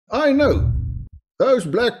I know those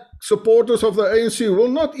black supporters of the ANC will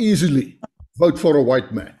not easily vote for a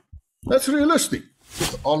white man. That's realistic.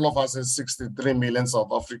 All of us as 63 million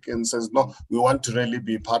South Africans says, no, we want to really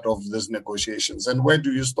be part of these negotiations. And where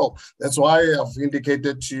do you stop? That's why I've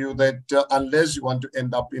indicated to you that unless you want to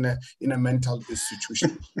end up in a mental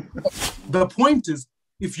institution. The point is,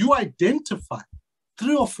 if you identify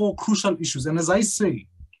 3 or 4 crucial issues, and as I say,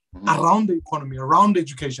 around the economy, around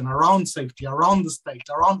education, around safety, around the state,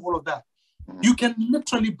 around all of that, you can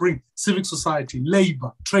literally bring civic society,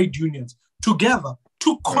 labor, trade unions together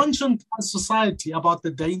to conscientize society about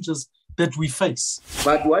the dangers that we face.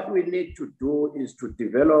 But what we need to do is to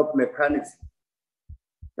develop mechanisms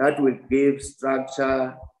that will give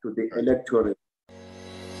structure to the electorate.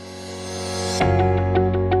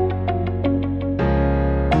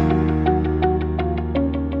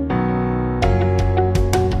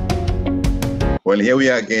 Well, here we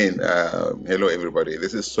are again. Hello, everybody.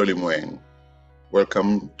 This is Solly Moeng.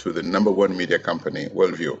 Welcome to the #1 media company,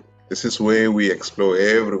 WorldView. This is where we explore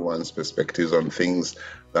everyone's perspectives on things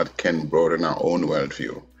that can broaden our own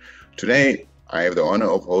worldview. Today, I have the honor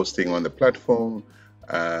of hosting on the platform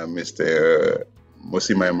Mr.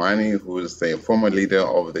 Mmusi Maimane, who is the former leader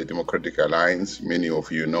of the Democratic Alliance. Many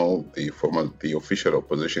of you know the official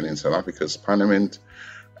opposition in South Africa's parliament,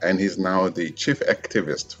 and he's now the chief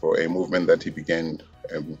activist for a movement that he began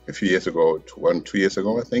a few years ago, 2 years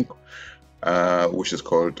ago, I think, which is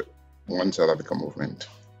called One South Africa Movement.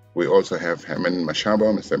 We also have Herman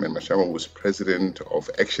Mashaba, Mr. Herman Mashaba, who's president of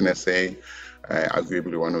Action SA,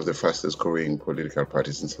 arguably one of the fastest growing political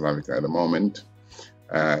parties in South Africa at the moment.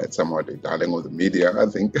 It's somewhat a darling of the media, I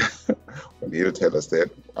think. When he'll tell us that,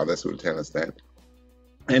 others will tell us that.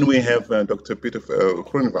 And we have Dr. Pieter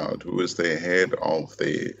Groenewald, who is the head of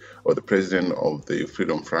the president of the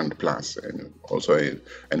Freedom Front Plus, and also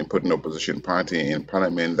an important opposition party in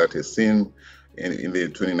parliament that has seen in the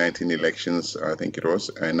 2019 elections, I think it was,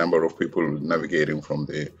 a number of people navigating from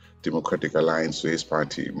the Democratic Alliance to his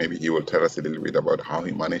party. Maybe he will tell us a little bit about how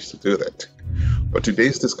he managed to do that. But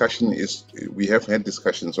today's discussion is, we have had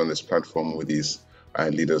discussions on this platform with these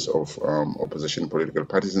leaders of opposition political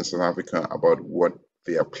parties in South Africa about what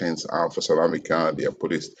their plans are for South Africa, their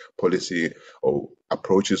policy or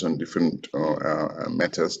approaches on different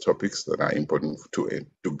matters, topics that are important to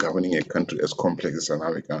governing a country as complex as South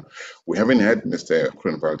Africa. We haven't had Mr.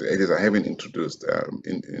 Groenewald. I haven't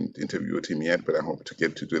interviewed him yet, but I hope to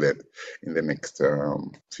get to do that in the next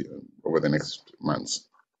over the next months.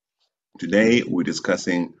 Today, we're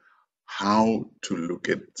discussing how to look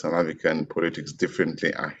at South African politics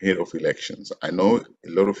differently ahead of elections. I know a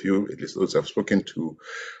lot of you, at least those I've spoken to,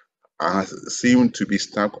 seem to be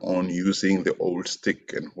stuck on using the old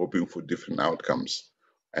stick and hoping for different outcomes.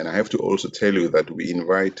 And I have to also tell you that we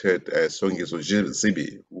invited Songezo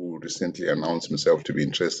Zibi, who recently announced himself to be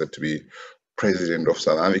interested to be president of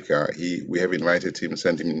South Africa. We have invited him,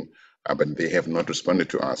 sent him, but they have not responded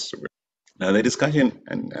to us. Now the discussion,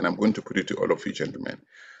 and I'm going to put it to all of you gentlemen,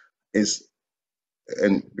 is,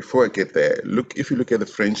 and before I get there, if you look at the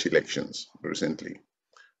French elections recently,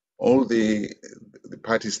 all the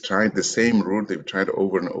parties tried the same route. They've tried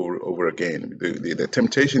over and over again. The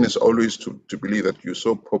temptation is always to believe that you're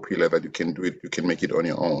so popular that you can do it, you can make it on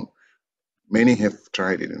your own. Many have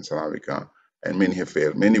tried it in South Africa, and many have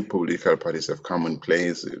failed. Many political parties have come in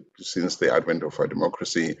place since the advent of our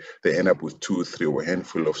democracy. They end up with 2, 3, or a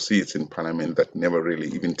handful of seats in parliament that never really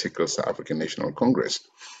even tickles the African National Congress.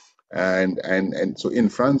 And so in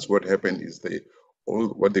France, what happened is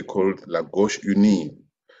what they called la gauche unie,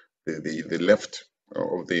 the left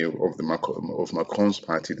of Macron's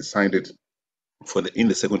party decided in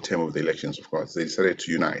the second term of the elections, of course, they decided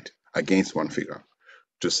to unite against one figure,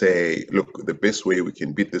 to say, look, the best way we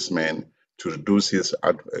can beat this man to reduce his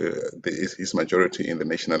majority in the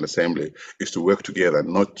National Assembly is to work together,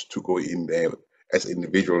 not to go in there as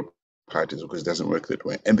individual parties, because it doesn't work that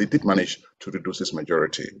way. And they did manage to reduce his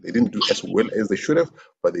majority. They didn't do as well as they should have,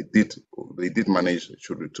 but they did manage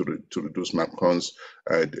to reduce Macron's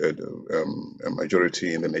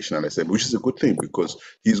majority in the National Assembly, which is a good thing, because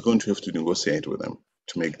he's going to have to negotiate with them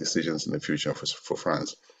to make decisions in the future for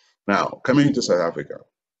France. Now, coming into South Africa,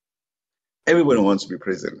 everybody wants to be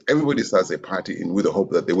president. Everybody starts a party with the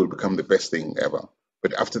hope that they will become the best thing ever.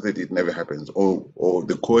 But after that, it never happens. Or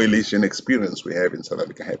the coalition experience we have in South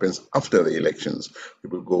Africa happens after the elections.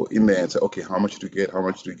 People go in there and say, okay, how much do you get? How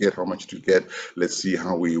much do you get? How much do you get? Let's see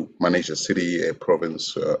how we manage a city, a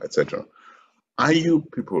province, etc. Are you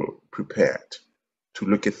people prepared to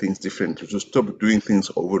look at things differently, to stop doing things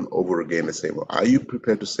over and over again the same way? Are you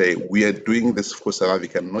prepared to say, we are doing this for South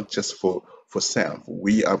Africa, not just for for self.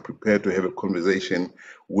 We are prepared to have a conversation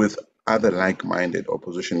with other like-minded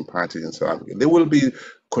opposition parties in South Africa. There will be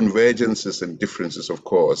convergences and differences, of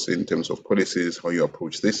course, in terms of policies, how you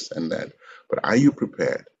approach this and that. But are you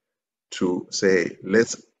prepared to say,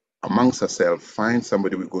 let's, amongst ourselves, find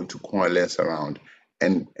somebody we're going to coalesce around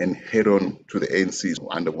and head on to the ANC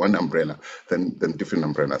under one umbrella than different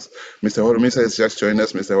umbrellas? Mr. Holomisa has just joined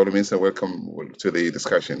us. Mr. Holomisa, welcome to the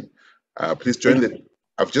discussion. Please join the.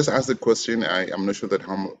 I've just asked the question. I'm not sure that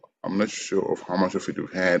I'm not sure of how much of it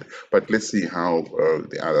we've had, but let's see how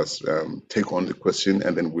the others take on the question,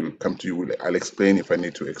 and then we'll come to you. I'll explain if I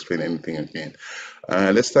need to explain anything again.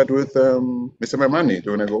 Let's start with Mr. Maimane.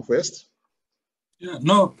 Do you want to go first? Yeah,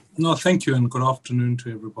 no, thank you, and good afternoon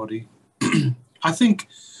to everybody. I think,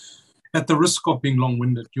 at the risk of being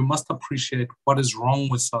long-winded, you must appreciate what is wrong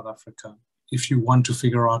with South Africa if you want to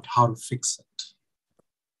figure out how to fix it.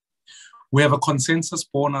 We have a consensus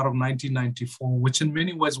born out of 1994, which in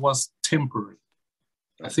many ways was temporary.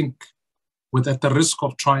 I think, at the risk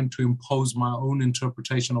of trying to impose my own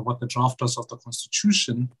interpretation of what the drafters of the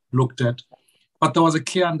Constitution looked at, but there was a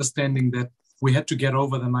clear understanding that we had to get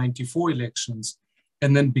over the 94 elections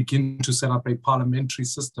and then begin to set up a parliamentary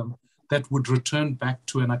system that would return back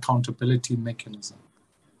to an accountability mechanism.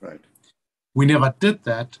 Right. We never did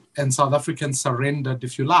that, and South Africans surrendered,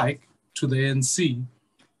 if you like, to the ANC.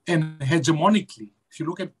 And hegemonically, if you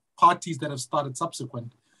look at parties that have started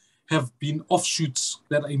subsequent, have been offshoots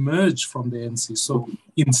that emerge from the ANC. So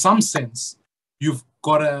in some sense, you've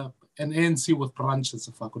got an ANC with branches,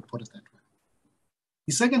 if I could put it that way.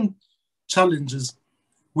 The second challenge is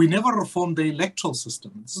we never reformed the electoral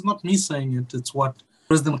system. This is not me saying it, it's what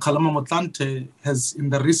President Kgalema Motlanthe has in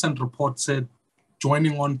the recent report said,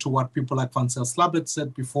 joining on to what people like Van Zyl Slabbert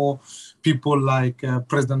said before, people like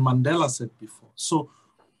President Mandela said before. So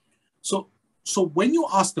when you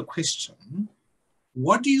ask the question,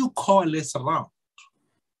 what do you coalesce around?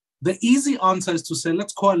 The easy answer is to say,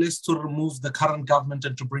 let's coalesce to remove the current government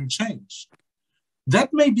and to bring change. That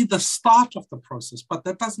may be the start of the process, but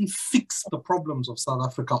that doesn't fix the problems of South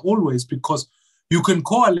Africa always, because you can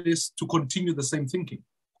coalesce to continue the same thinking.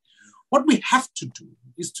 What we have to do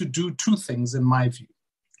is to do two things, in my view.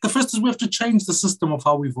 The first is we have to change the system of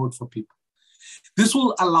how we vote for people. This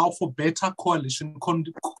will allow for better coalition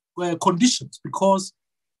conditions, because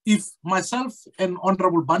if myself and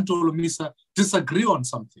Honorable Bantu Holomisa disagree on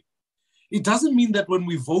something, it doesn't mean that when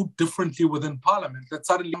we vote differently within Parliament that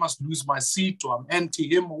suddenly I must lose my seat or I'm anti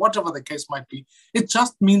him or whatever the case might be. It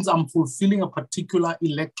just means I'm fulfilling a particular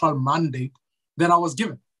electoral mandate that I was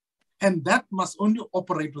given. And that must only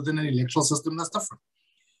operate within an electoral system that's different.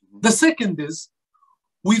 The second is,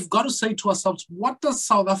 we've got to say to ourselves, what does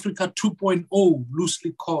South Africa 2.0,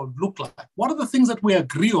 loosely called, look like? What are the things that we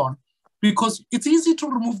agree on? Because it's easy to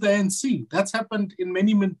remove the ANC. That's happened in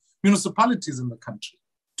many municipalities in the country,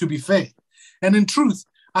 to be fair. And in truth,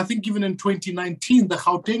 I think even in 2019, the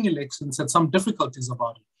Gauteng elections had some difficulties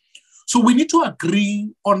about it. So we need to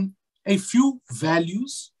agree on a few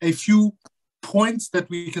values, a few points that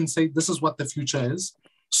we can say this is what the future is,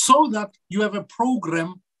 so that you have a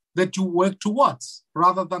program that you work towards,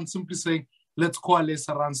 rather than simply saying, let's coalesce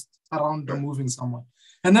around removing someone.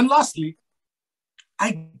 And then lastly,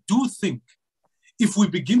 I do think if we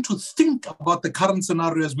begin to think about the current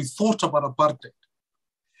scenario as we thought about apartheid,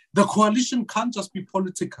 the coalition can't just be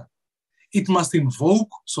political. It must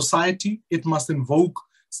invoke society. It must invoke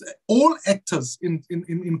all actors in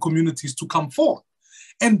communities to come forward.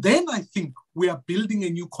 And then I think we are building a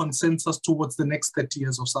new consensus towards the next 30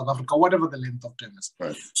 years of South Africa, whatever the length of time is.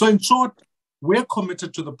 Right. So in short, we're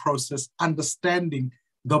committed to the process, understanding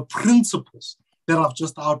the principles that I've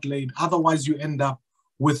just outlaid. Otherwise, you end up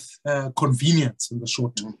with convenience in the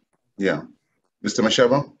short term. Yeah. Mr.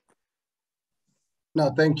 Mashaba?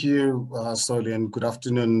 No, thank you, Soli, and good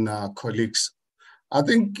afternoon, colleagues. I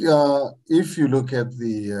think if you look at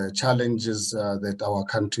the challenges that our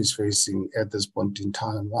country is facing at this point in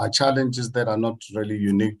time, are challenges that are not really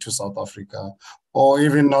unique to South Africa, or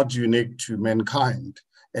even not unique to mankind.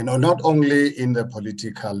 And not only in the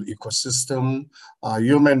political ecosystem,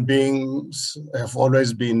 human beings have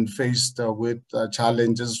always been faced with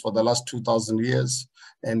challenges for the last 2,000 years,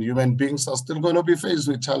 and human beings are still going to be faced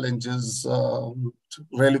with challenges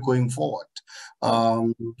really going forward.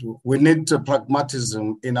 We need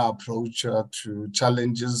pragmatism in our approach to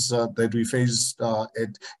challenges that we face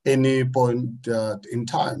at any point in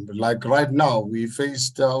time. Like right now, we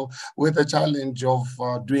faced with the challenge of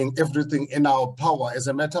doing everything in our power as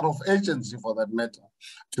a matter of agency, for that matter,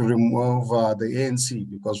 to remove the ANC,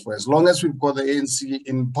 because for as long as we've got the ANC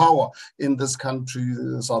in power in this country,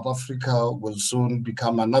 South Africa will soon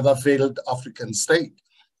become another failed African state.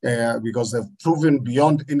 Because they've proven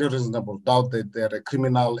beyond any reasonable doubt that they're a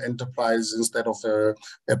criminal enterprise instead of a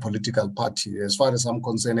political party. As far as I'm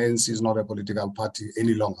concerned, ANC is not a political party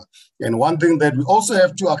any longer. And one thing that we also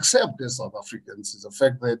have to accept as South Africans is the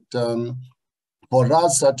fact that for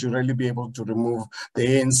us to really be able to remove the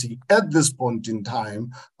ANC at this point in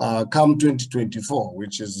time, come 2024,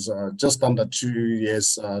 which is just under 2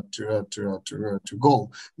 years to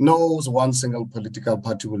go, no one single political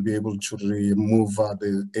party will be able to remove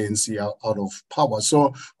the ANC out of power.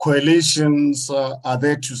 So coalitions are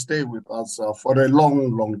there to stay with us for a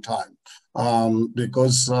long, long time.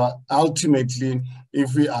 Because ultimately,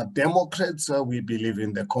 if we are Democrats, we believe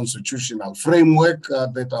in the constitutional framework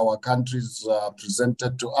that our countries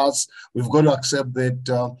presented to us. We've got to accept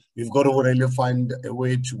that we've got to really find a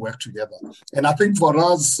way to work together. And I think for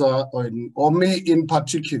us, or me in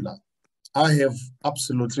particular, I have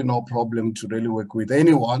absolutely no problem to really work with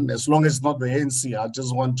anyone, as long as it's not the ANC. I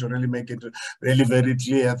just want to really make it really very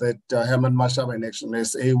clear that Herman Mashaba and Action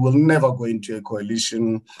SA will never go into a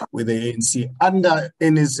coalition with the ANC under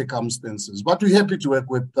any circumstances. But we're happy to work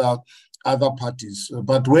with other parties.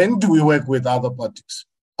 But when do we work with other parties?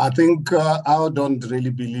 I think I don't really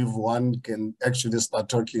believe one can actually start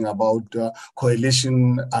talking about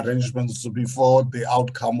coalition arrangements before the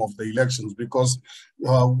outcome of the elections, because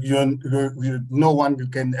no one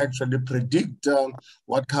can actually predict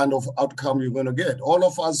what kind of outcome you're going to get. All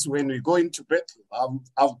of us, when we go into battle,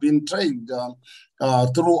 I've been trained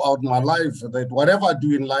throughout my life that whatever I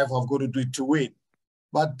do in life, I've got to do it to win.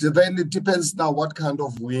 But then it depends now what kind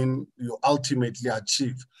of win you ultimately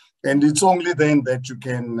achieve. And it's only then that you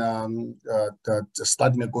can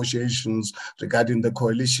start negotiations regarding the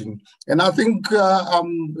coalition. And I think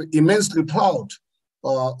I'm immensely proud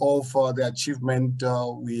of the achievement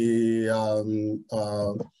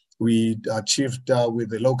we achieved with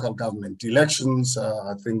the local government elections.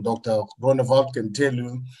 I think Dr. Groenewald can tell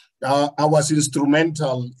you, I was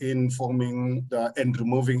instrumental in forming and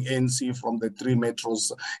removing ANC from the 3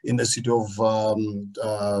 metros in the city of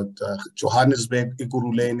Johannesburg,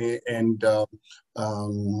 Ekurhuleni, and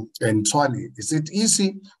Tshwane. Is it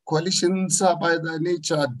easy? Coalitions are by their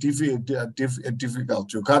nature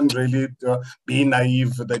difficult. You can't really be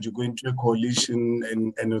naive that you're going to a coalition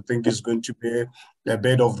and you think it's going to be a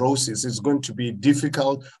bed of roses. It's going to be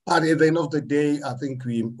difficult, but at the end of the day, I think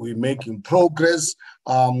we're making progress,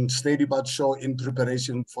 steady but sure, in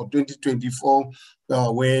preparation for 2024,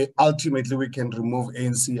 where ultimately we can remove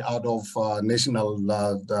ANC out of national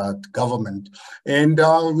government. And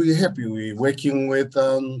we're happy. We're working with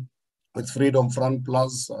Freedom Front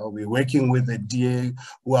Plus, we're working with the DA,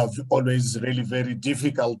 who have always really very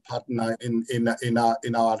difficult partner in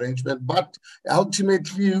our arrangement. But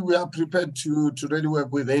ultimately, we are prepared to really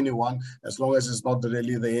work with anyone, as long as it's not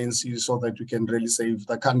really the ANC, so that we can really save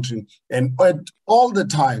the country. And all the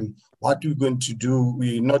time, what we're going to do,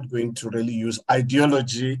 we're not going to really use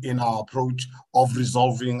ideology in our approach of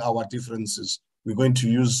resolving our differences. We're going to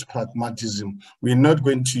use pragmatism. We're not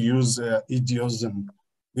going to use idiosyncrasy.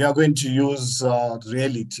 We are going to use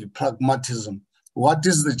reality, pragmatism. What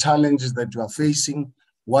is the challenges that you are facing?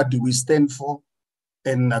 What do we stand for?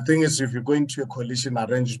 And I think if you're going to a coalition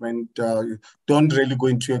arrangement, don't really go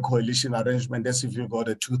into a coalition arrangement as if you've got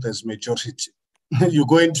a two-thirds majority. You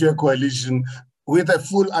go into a coalition with a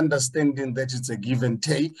full understanding that it's a give and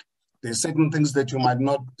take. There's certain things that you might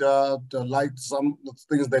not like, some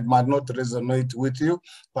things that might not resonate with you.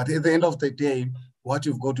 But at the end of the day, what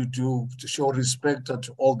you've got to do to show respect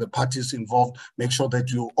to all the parties involved, make sure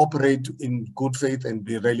that you operate in good faith and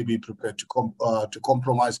really be prepared to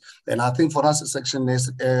compromise. And I think for us as Action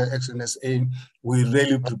SA, we're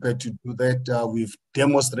really prepared to do that. We've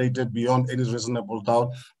demonstrated beyond any reasonable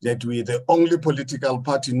doubt that we're the only political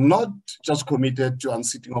party not just committed to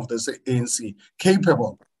unseating of the ANC,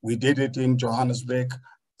 capable. We did it in Johannesburg,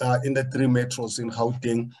 in the 3 metros in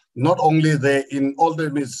Gauteng. Not only there, in all the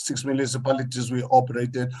 6 municipalities we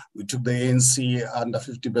operated, we took the ANC under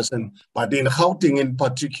 50%, but in Gauteng in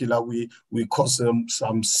particular, we caused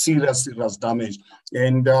some serious damage.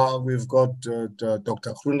 And we've got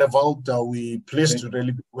Dr. Groenewald. We're pleased to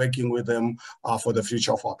really be working with them for the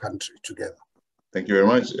future of our country together. Thank you very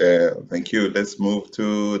much. Thank you. Let's move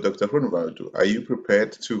to Dr. Groenewald. Are you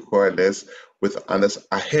prepared to coalesce with others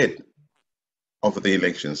ahead of the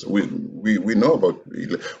elections? We know about,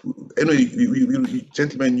 anyway,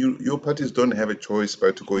 gentlemen, your parties don't have a choice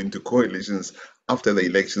but to go into coalitions after the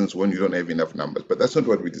elections when you don't have enough numbers. But that's not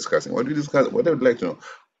what we're discussing. What I would like to know,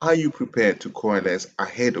 are you prepared to coalesce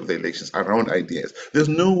ahead of the elections around ideas? There's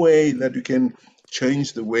no way that you can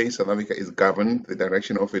change the way South Africa is governed, the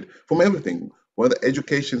direction of it, from everything. Well, the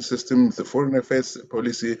education system, the foreign affairs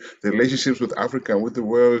policy, the relationships with Africa, with the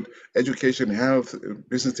world, education, health,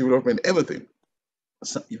 business development, everything.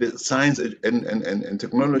 The science and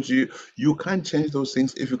technology, you can't change those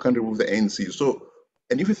things if you can't remove the ANC. So,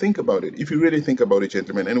 and if you think about it, if you really think about it,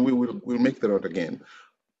 gentlemen, and we'll make that out again.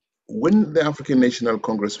 When the African National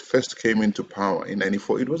Congress first came into power in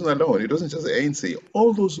 '94, it wasn't alone. It wasn't just the ANC.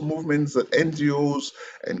 All those movements, the NGOs,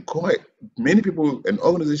 and many people and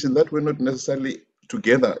organizations that were not necessarily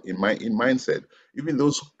together in mindset, even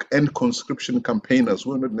those end conscription campaigners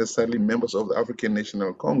who were not necessarily members of the African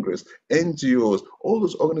National Congress, NGOs, all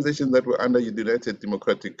those organizations that were under the United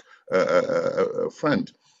Democratic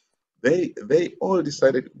Front, they all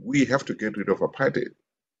decided we have to get rid of apartheid.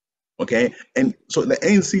 Okay, and so the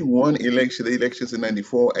ANC won the elections in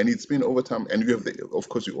 '94, and it's been over time. And you have, of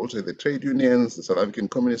course, you also have the trade unions, the South African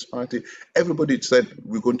Communist Party. Everybody said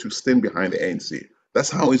we're going to stand behind the ANC. That's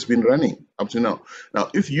how it's been running up to now. Now,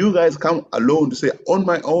 if you guys come alone to say, on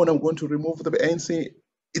my own, I'm going to remove the ANC,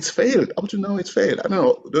 it's failed. Up to now, it's failed. I don't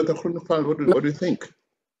know, Dr. Groenewald, what do you think?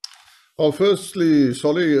 Well, firstly,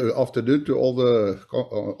 sorry, afternoon to all the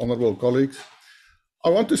honorable colleagues. I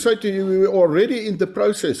want to say to you, we were already in the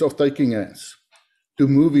process of taking hands to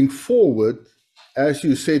moving forward. As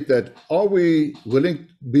you said, that are we willing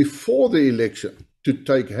before the election to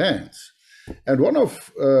take hands? And one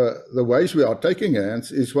of the ways we are taking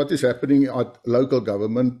hands is what is happening at local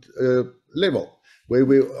government level, where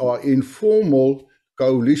we are in formal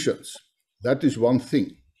coalitions. That is one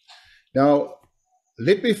thing. Now,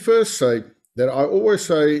 let me first say that I always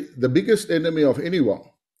say the biggest enemy of anyone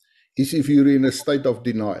is if you're in a state of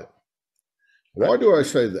denial. Why do I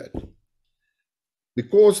say that?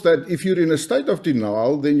 Because that if you're in a state of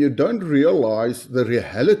denial, then you don't realize the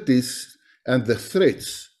realities and the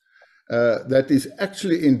threats that is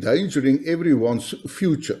actually endangering everyone's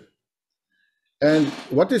future. And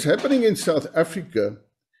what is happening in South Africa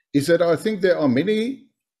is that I think there are many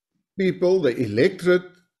people, the electorate,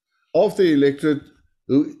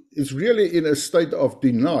 who is really in a state of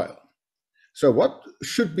denial. So what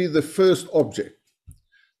should be the first object?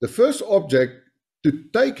 The first object to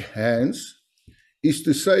take hands is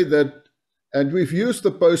to say that, and we've used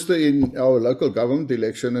the poster in our local government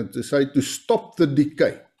election, and to say to stop the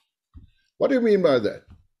decay. What do you mean by that?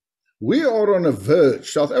 We are on a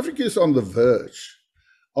verge, South Africa is on the verge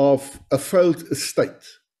of a failed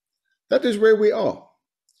state. That is where we are.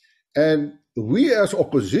 And we as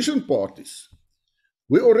opposition parties,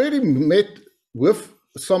 we already met with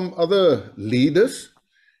some other leaders,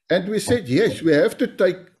 and we said, yes, we have to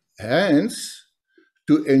take hands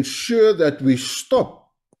to ensure that we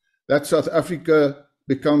stop that South Africa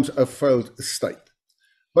becomes a failed state.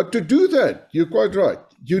 But to do that, you're quite right,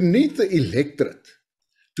 you need the electorate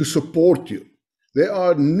to support you. There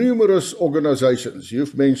are numerous organizations,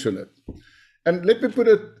 you've mentioned it. And let me put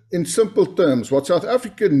it in simple terms. What South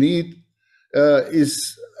Africa needs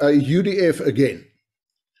is a UDF again.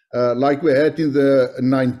 Like we had in the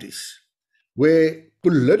 90s, where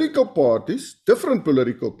political parties, different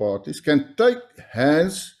political parties, can take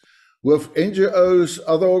hands with NGOs,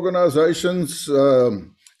 other organizations,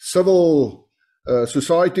 civil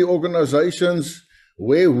society organizations,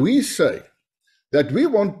 where we say that we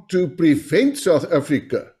want to prevent South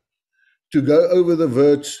Africa to go over the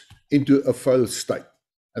verge into a failed state.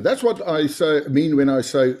 And that's what I mean when I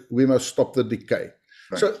say we must stop the decay.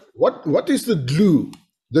 Right. So what is the glue?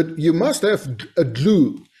 That you must have a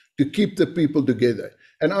glue to keep the people together.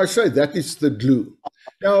 And I say that is the glue.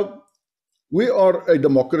 Now, we are a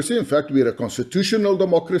democracy. In fact, we're a constitutional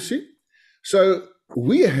democracy. So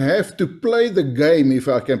we have to play the game, if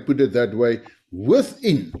I can put it that way,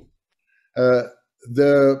 within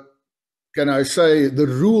the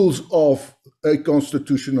rules of a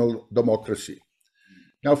constitutional democracy.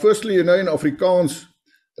 Now, firstly, in Afrikaans,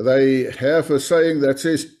 they have a saying that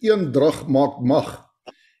says, "Een drag maak mag."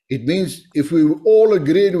 It means if we all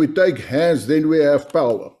agree and we take hands, then we have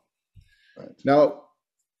power. Right. Now,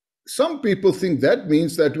 some people think that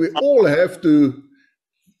means that we all have to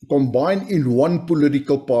combine in one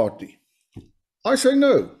political party. I say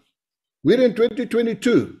no. We're in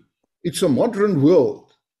 2022. It's a modern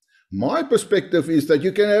world My perspective is that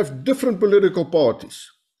you can have different political parties.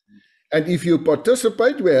 And if you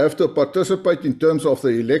participate, we have to participate in terms of the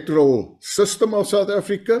electoral system of South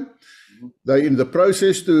Africa. They're in the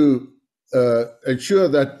process to ensure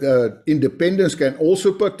that independents can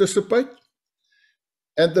also participate.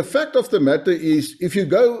 And the fact of the matter is, if you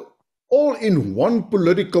go all in one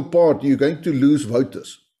political party, you're going to lose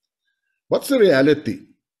voters. What's the reality?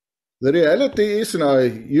 The reality is, and I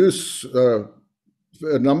use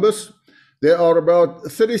numbers, there are about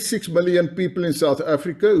 36 million people in South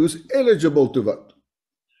Africa who's eligible to vote.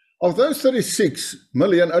 Of those 36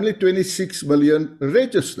 million, only 26 million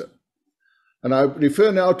registered. And I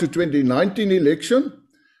refer now to 2019 election,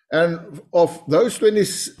 and of those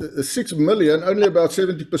 26 million, only about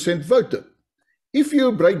 70% voted. If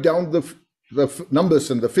you break down the numbers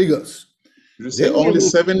and the figures. Did you say only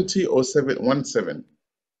 70 or 17?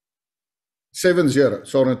 70,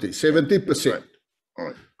 sorry, 70%. Right. All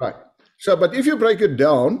right. Right. So, but if you break it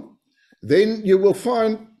down, then you will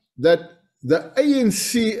find that the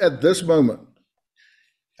ANC at this moment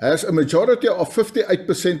has a majority of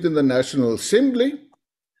 58% in the National Assembly,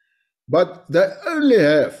 but they only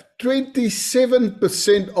have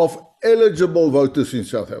 27% of eligible voters in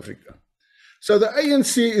South Africa. So the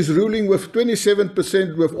ANC is ruling with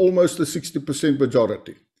 27% with almost a 60%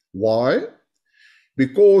 majority. Why?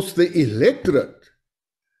 Because the electorate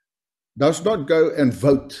does not go and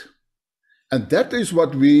vote. And that is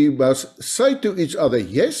what we must say to each other.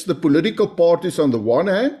 Yes, the political parties on the one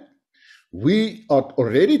hand, we are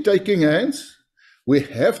already taking hands. We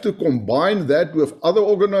have to combine that with other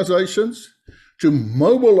organizations to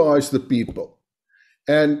mobilize the people.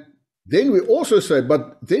 And then we also say,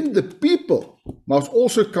 but then the people must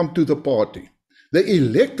also come to the party. The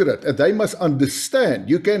electorate, and they must understand,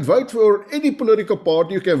 you can vote for any political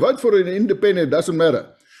party, you can vote for an independent, it doesn't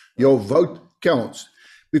matter. Your vote counts.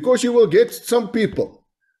 Because you will get some people,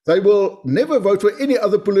 they will never vote for any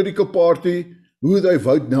other political party who they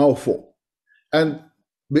vote now for. And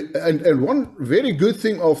one very good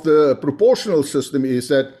thing of the proportional system is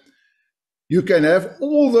that you can have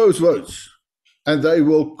all those votes and they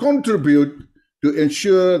will contribute to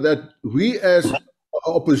ensure that we as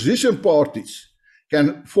opposition parties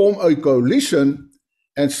can form a coalition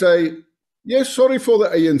and say, yes, sorry for the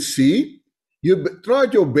ANC, you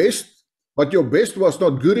tried your best, but your best was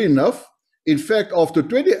not good enough. In fact, after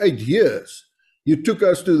 28 years, you took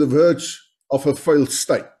us to the verge of a failed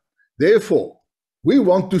state. Therefore, we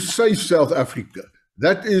want to save South Africa.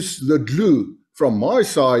 That is the glue from my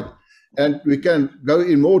side, and we can go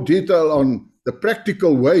in more detail on the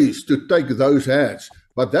practical ways to take those hands.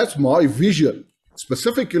 But that's my vision,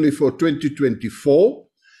 specifically for 2024.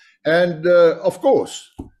 And of course,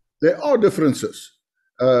 there are differences.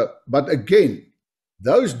 But again,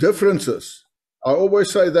 those differences, I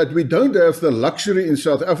always say that we don't have the luxury in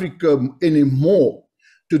South Africa anymore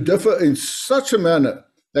to differ in such a manner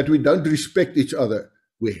that we don't respect each other.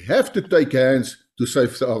 We have to take hands to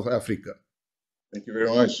save South Africa. Thank you very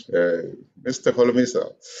much. Mr.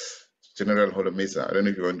 Holomisa, General Holomisa. I don't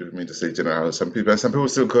know if you want me to say General. Some people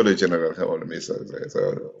still call it General Holomisa.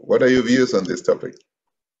 So what are your views on this topic?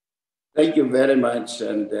 Thank you very much,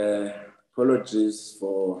 and apologies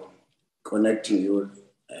for connecting you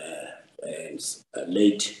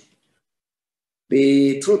late.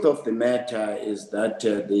 The truth of the matter is that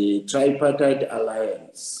the tripartite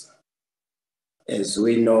alliance, as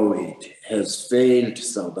we know it, has failed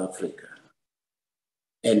South Africa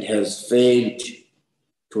and has failed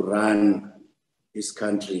to run this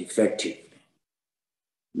country effectively.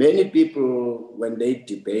 Many people, when they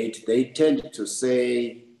debate, they tend to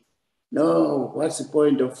say, no, what's the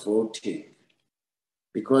point of voting?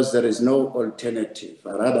 Because there is no alternative.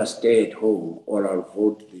 I'd rather stay at home or I'll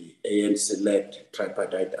vote the ANC-led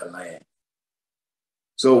tripartite alliance.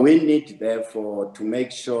 So we need, therefore, to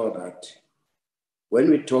make sure that when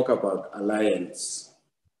we talk about alliance,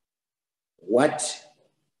 what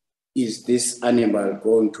is this animal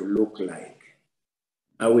going to look like?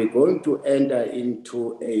 Are we going to enter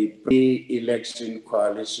into a pre-election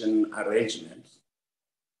coalition arrangement?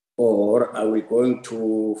 Or are we going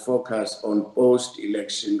to focus on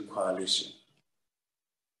post-election coalition?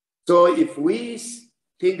 So if we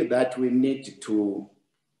think that we need to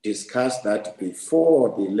discuss that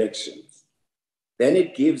before the elections, then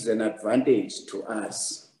it gives an advantage to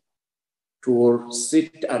us to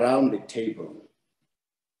sit around the table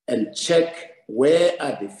and check where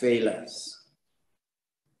are the failures.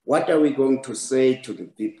 What are we going to say to the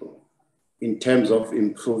people in terms of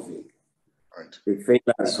improving? Right. The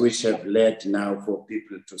failures which have led now for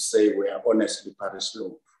people to say we are honestly Paris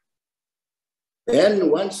Slope. Then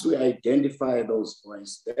once we identify those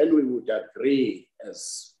points, then we would agree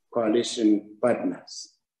as coalition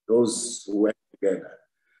partners, those who work together,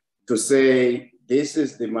 to say, this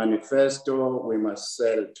is the manifesto we must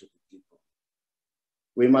sell to the people.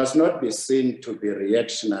 We must not be seen to be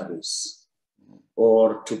reactionaries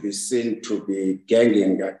or to be seen to be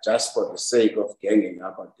ganging up just for the sake of ganging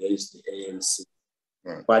up against the ANC.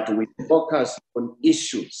 Right. But we focus on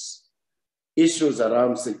issues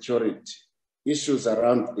around security, issues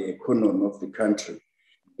around the economy of the country,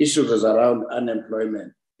 issues around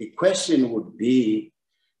unemployment. The question would be,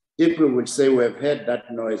 people would say, we've heard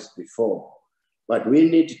that noise before, but we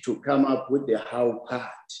need to come up with the how part.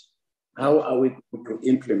 How are we going to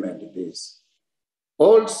implement this?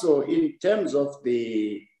 Also, in terms of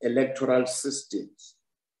the electoral systems,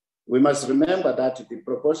 we must remember that the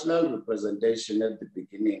proportional representation at the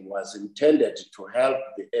beginning was intended to help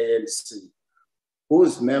the ANC,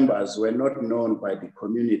 whose members were not known by the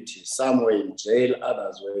community. Some were in jail,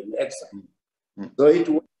 others were in exile. So it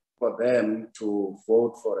was for them to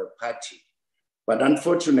vote for a party. But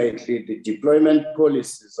unfortunately, the deployment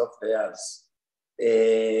policies of theirs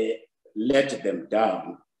let them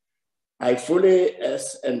down. I fully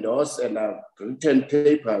endorse, and I've written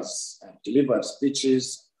papers, I've delivered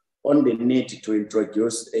speeches on the need to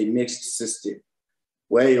introduce a mixed system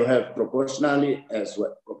where you have proportional as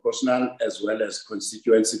well as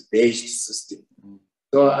constituency-based system.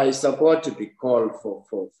 So I support the call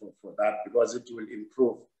for that, because it will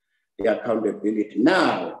improve the accountability.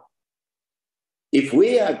 Now, if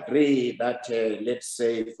we agree that, let's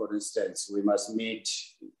say, for instance, we must meet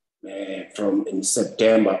from in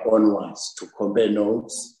September onwards to compare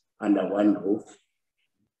notes under one roof,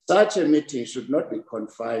 such a meeting should not be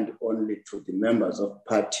confined only to the members of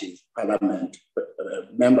parliament,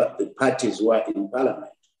 the parties who are in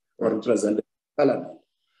parliament or represented in parliament,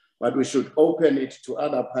 but we should open it to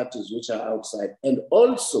other parties which are outside, and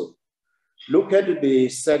also look at the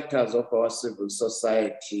sectors of our civil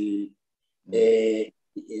society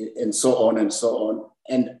and so on and so on,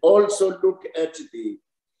 and also look at the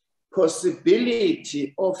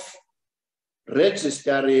possibility of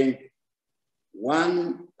registering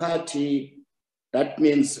one party. That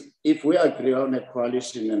means if we agree on a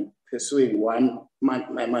coalition and pursuing one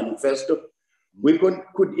manifesto, we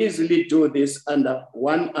could easily do this under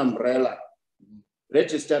one umbrella,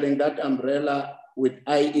 registering that umbrella with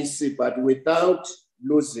IEC, but without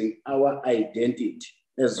losing our identity,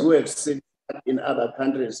 as we have seen in other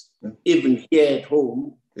countries, even here at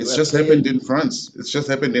home. It's just happened in France. It's just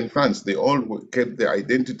happened in France. They all get their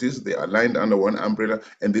identities, they aligned under one umbrella,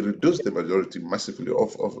 and they reduced the majority massively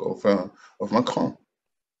of Macron.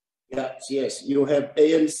 Yes. You have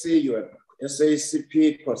ANC, you have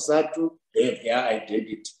SACP, COSATU, they have their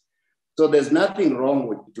identity. So there's nothing wrong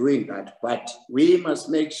with doing that, but we must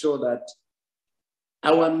make sure that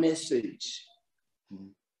our message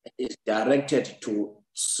is directed to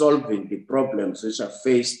solving the problems which are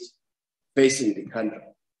facing the country.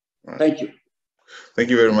 Right. Thank you. Thank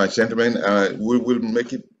you very much, gentlemen. We will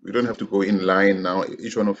make it. We don't have to go in line now.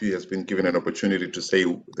 Each one of you has been given an opportunity to say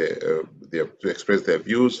to express their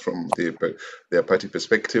views from their party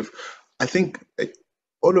perspective. I think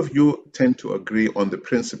all of you tend to agree on the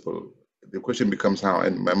principle. The question becomes how,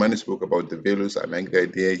 and Maimane spoke about the values. I like the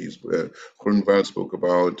idea. Groenewald spoke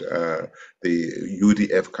about the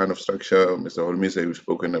UDF kind of structure. Mr. Holomisa, you've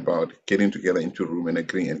spoken about getting together into a room and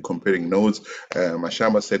agreeing and comparing notes.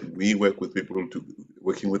 Mashaba said we work with people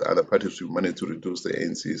working with other parties to manage to reduce the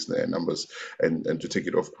ANC's numbers and to take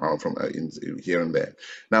it off power from here and there.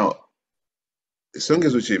 Now,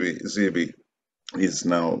 Songezo Zibi is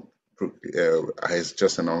now has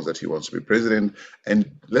just announced that he wants to be president, and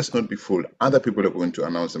let's not be fooled, other people are going to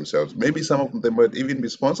announce themselves. Maybe some of them might even be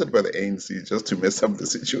sponsored by the ANC just to mess up the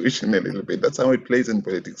situation a little bit. That's how it plays in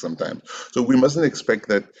politics sometimes. So we mustn't expect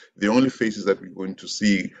that the only faces that we're going to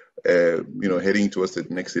see heading towards the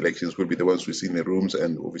next elections will be the ones we see in the rooms,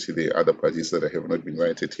 and obviously the other parties that have not been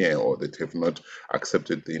invited here or that have not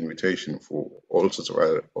accepted the invitation for all sorts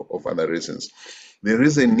of other reasons. There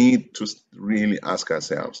is a need to really ask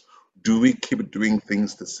ourselves, do we keep doing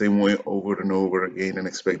things the same way over and over again and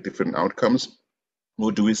expect different outcomes?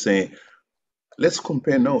 Or do we say, let's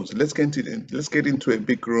compare notes, let's get into a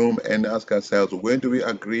big room and ask ourselves, where do we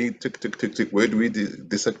agree, tick, tick, tick, tick, where do we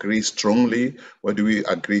disagree strongly, where do we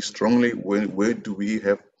agree strongly, where do we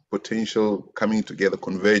have potential coming together,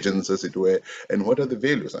 convergence as it were, and what are the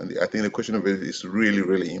values? And I think the question of it is really,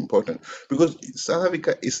 really important, because South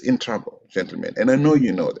Africa is in trouble, gentlemen, and I know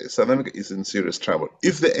you know this. South Africa is in serious trouble.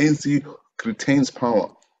 If the ANC retains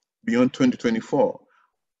power beyond 2024,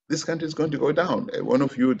 this country is going to go down. One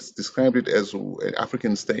of you described it as an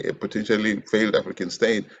African state, a potentially failed African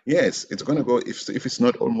state. Yes, it's going to go if it's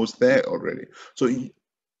not almost there already. So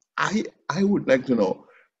I would like to know,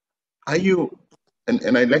 are you,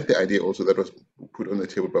 and I like the idea also that was put on the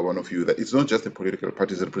table by one of you, that it's not just the political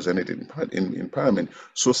parties represented in parliament.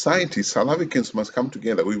 Society, South Africans must come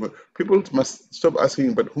together. People must stop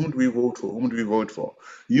asking, but whom do we vote for? Whom do we vote for?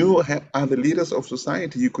 You are the leaders of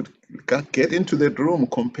society. You could get into that room,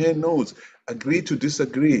 compare notes, agree to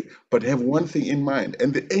disagree, but have one thing in mind.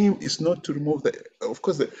 And the aim is not to remove of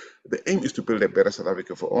course, the aim is to build a better South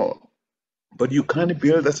Africa for all. But you can't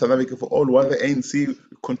build a South Africa for all while the ANC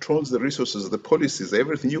controls the resources, the policies,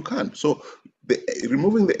 everything. You can't. So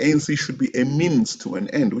removing the ANC should be a means to an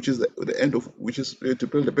end, which is the end of which is to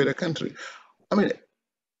build a better country. I mean,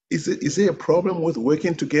 is there a problem with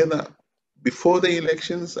working together before the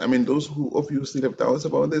elections? I mean, those who of you still have doubts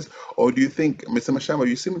about this, or do you think, Mr. Mashaba,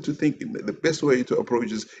 you seem to think the best way to approach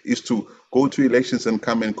this is to go to elections and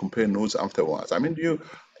come and compare notes afterwards? I mean,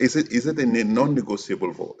 is it a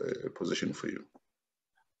non-negotiable position for you?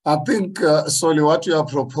 I think, Soli, what you are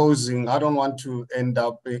proposing, I don't want to end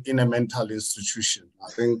up in a mental institution.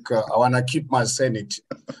 I think I want to keep my sanity.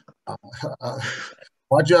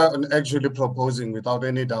 What you are actually proposing, without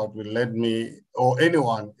any doubt, will lead me or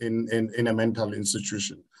anyone in a mental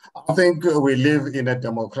institution. I think we live in a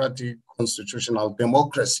democratic constitutional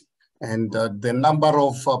democracy, and the number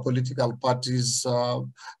of political parties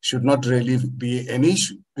should not really be an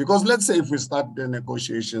issue. Because let's say if we start the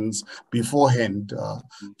negotiations beforehand,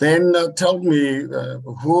 then tell me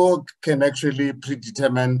who can actually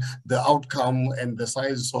predetermine the outcome and the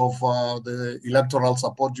size of the electoral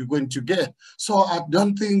support you're going to get. So I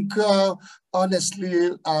don't think, honestly,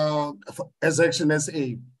 as Action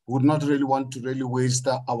SA, would not really want to really waste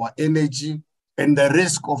our energy and the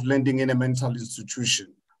risk of landing in a mental institution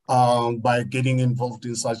by getting involved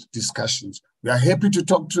in such discussions. We are happy to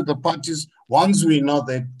talk to the parties once we know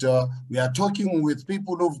that we are talking with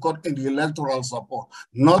people who've got an electoral support,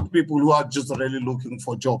 not people who are just really looking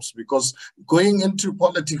for jobs. Because going into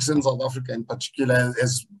politics in South Africa in particular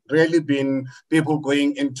has really been people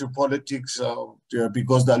going into politics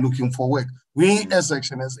because they're looking for work. We as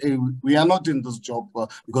Action SA, we are not in this job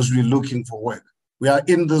because we're looking for work. We are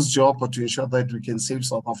in this job to ensure that we can save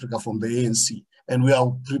South Africa from the ANC. And we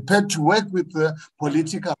are prepared to work with the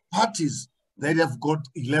political parties that have got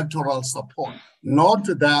electoral support, not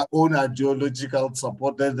their own ideological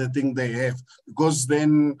support that they think they have, because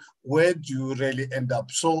then where do you really end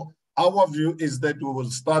up? So our view is that we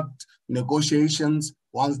will start negotiations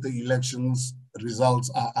once the elections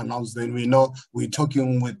results are announced. Then we know we're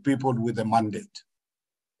talking with people with a mandate.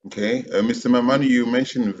 Okay, Mr. Maimane, you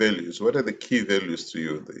mentioned values. What are the key values to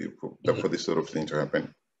you for this sort of thing to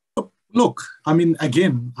happen? Look, I mean,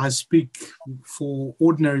 again, I speak for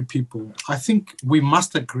ordinary people. I think we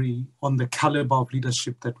must agree on the caliber of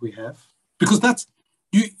leadership that we have, because that's,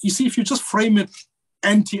 you see, if you just frame it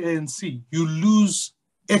anti-ANC, you lose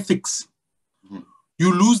ethics.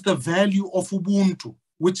 You lose the value of Ubuntu,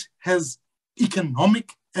 which has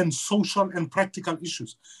economic and social and practical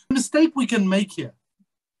issues. The mistake we can make here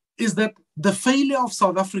is that the failure of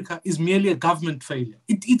South Africa is merely a government failure.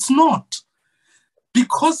 It's not.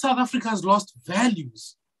 Because South Africa has lost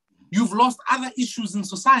values, you've lost other issues in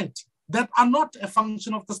society that are not a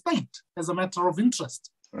function of the state as a matter of interest.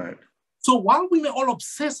 Right. So while we may all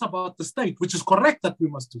obsess about the state, which is correct that we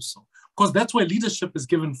must do so, because that's where leadership is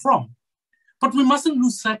given from, but we mustn't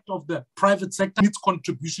lose sight of the private sector and its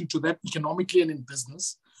contribution to that economically and in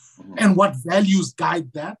business, and what values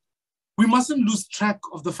guide that. We mustn't lose track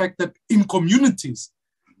of the fact that in communities,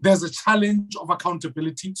 there's a challenge of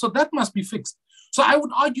accountability. So that must be fixed. So I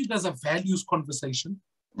would argue there's a values conversation.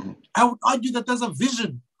 I would argue that there's a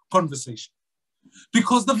vision conversation.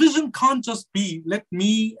 Because the vision can't just be, let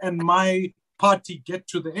me and my party get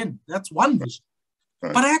to the end. That's one vision.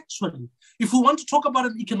 Right. But actually, if we want to talk about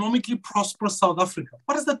an economically prosperous South Africa,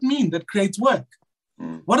 what does that mean that creates work?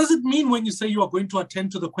 What does it mean when you say you are going to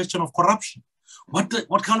attend to the question of corruption?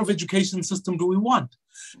 What kind of education system do we want?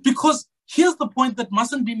 Because here's the point that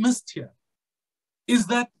mustn't be missed here, is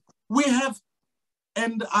that we have,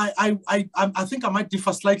 and I think I might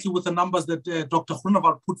differ slightly with the numbers that Dr.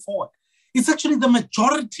 Groenewald put forward. It's actually the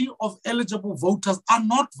majority of eligible voters are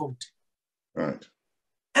not voting. Right.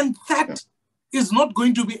 And that is not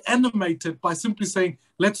going to be animated by simply saying,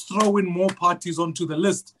 let's throw in more parties onto the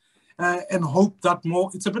list and hope that more,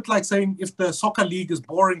 it's a bit like saying if the soccer league is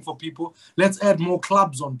boring for people, let's add more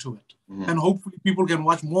clubs onto it. And hopefully people can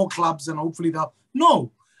watch more clubs and hopefully they'll,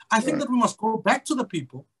 no. I think that we must go back to the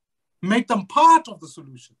people, make them part of the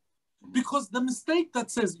solution. Because the mistake that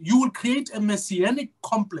says you will create a messianic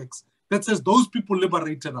complex that says those people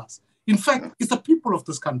liberated us. In fact, it's the people of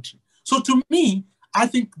this country. So to me, I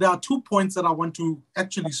think there are 2 points that I want to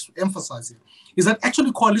actually emphasize here. Is that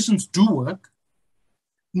actually coalitions do work.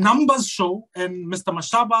 Numbers show, and Mr.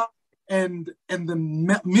 Mashaba and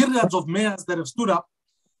the myriads of mayors that have stood up,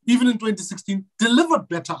 even in 2016, delivered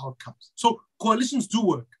better outcomes. So coalitions do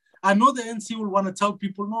work. I know the NC will want to tell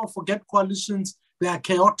people, no, forget coalitions. They are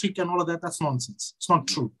chaotic and all of that. That's nonsense. It's not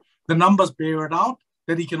true. The numbers bear it out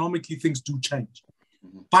that economically things do change.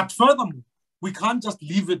 But furthermore, we can't just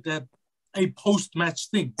leave it at a post-match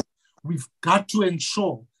thing. We've got to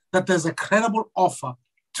ensure that there's a credible offer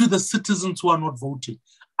to the citizens who are not voting.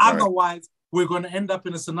 Otherwise, we're going to end up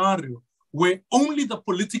in a scenario where only the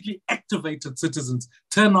politically activated citizens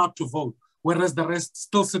turn out to vote, whereas the rest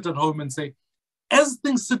still sit at home and say, as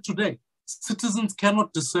things sit today, citizens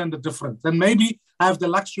cannot discern the difference. And maybe I have the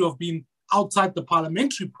luxury of being outside the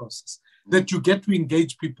parliamentary process, that you get to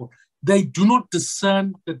engage people. They do not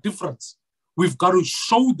discern the difference. We've got to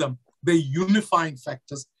show them the unifying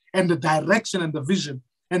factors and the direction and the vision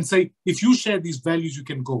and say, if you share these values, you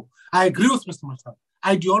can go. I agree with Mr. Mashaba.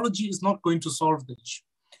 Ideology is not going to solve the issue.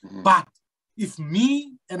 But if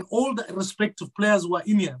me and all the respective players who are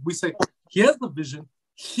in here, we say, here's the vision,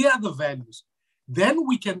 here are the values, then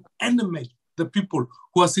we can animate the people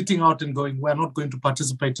who are sitting out and going, we're not going to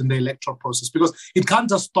participate in the electoral process, because it can't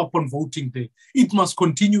just stop on voting day. It must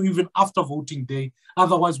continue even after voting day.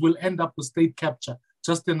 Otherwise, we'll end up with state capture,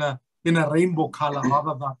 just in a rainbow color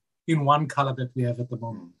rather than in one color that we have at the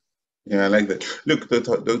moment. Yeah, I like that. Look,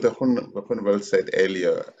 Dr. Groenewald said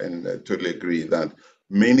earlier, and I totally agree, that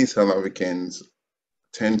many South Africans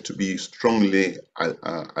tend to be strongly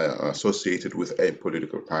associated with a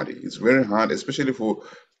political party. It's very hard, especially for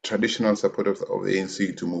traditional supporters of the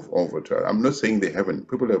ANC, to move over to. I'm not saying they haven't.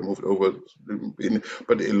 People have moved over,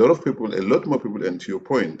 but a lot more people, and to your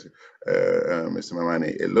point, Mr.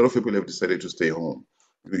 Maimane, a lot of people have decided to stay home.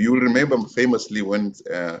 You will remember famously when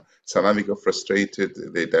South Africa frustrated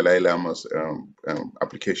the Dalai Lama's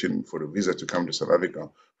application for a visa to come to South Africa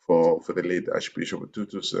for the late Archbishop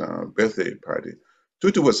Tutu's birthday party.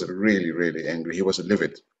 Tutu was really, really angry. He was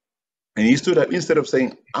livid. And he stood up, instead of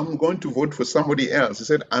saying, I'm going to vote for somebody else, he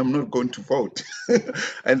said, I'm not going to vote.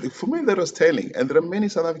 And for me, that was telling. And there are many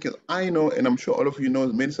South Africans I know, and I'm sure all of you know,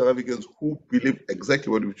 many South Africans who believe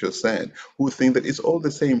exactly what we just said, who think that it's all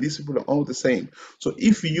the same. These people are all the same. So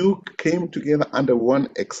if you came together under one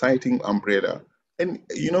exciting umbrella, and,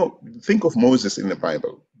 think of Moses in the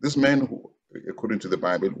Bible. This man who, according to the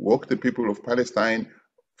Bible, walked the people of Palestine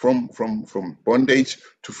from bondage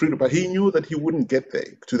to freedom, but he knew that he wouldn't get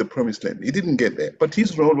there to the promised land. He didn't get there, but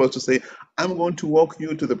his role was to say, I'm going to walk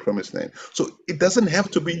you to the promised land. So it doesn't have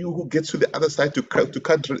to be you who gets to the other side to cut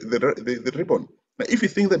the ribbon. Now, if you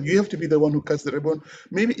think that you have to be the one who cuts the ribbon,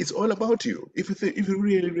 maybe it's all about you. If you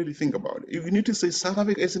really, really think about it, if you need to say South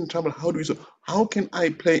Africa is in trouble, how can I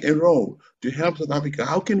play a role to help South Africa?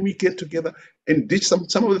 How can we get together and ditch some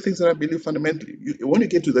of the things that I believe fundamentally? When you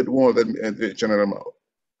get to that wall that General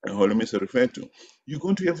Holomisa referred to, you're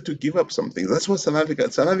going to have to give up something. That's what South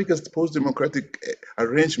Africa's post-democratic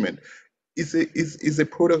arrangement is a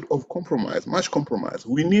product of compromise, much compromise.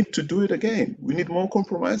 We need to do it again. We need more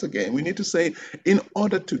compromise again. We need to say, in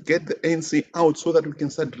order to get the ANC out so that we can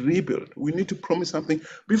start rebuild, we need to promise something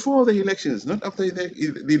before the elections, not after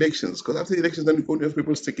the elections, because after the elections, then we're going to have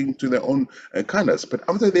people sticking to their own colors. But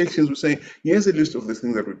after the elections, we say, here's a list of the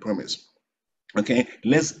things that we promise. Okay,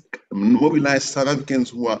 let's mobilize South Africans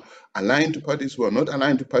who are aligned to parties, who are not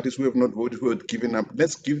aligned to parties, who have not voted, who have given up.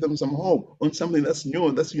 Let's give them some hope on something that's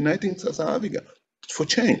new, that's uniting South Africa for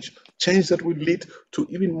change that will lead to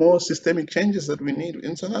even more systemic changes that we need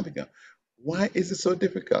in South Africa. Why is it so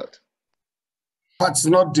difficult? It's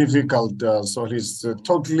not difficult, so it's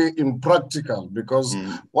totally impractical, because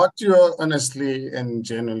what you are honestly and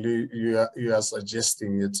genuinely you are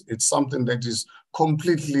suggesting, it's something that is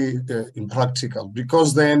completely impractical.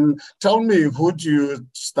 Because then tell me, who do you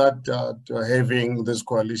start having this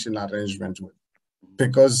coalition arrangement with?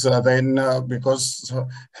 Because because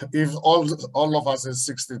if all of us as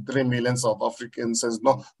 63 million South Africans says,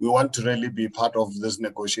 no, we want to really be part of these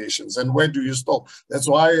negotiations, and where do you stop? That's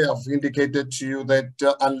why I've indicated to you that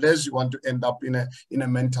unless you want to end up in a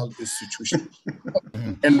mental institution,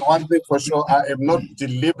 and one thing for sure, I am not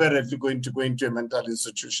deliberately going to go into a mental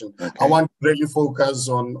institution. Okay. I want to really focus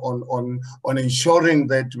on ensuring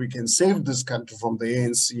that we can save this country from the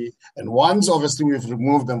ANC, and once obviously we've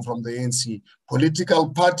removed them from the ANC, political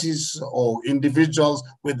parties or individuals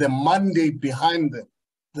with the mandate behind them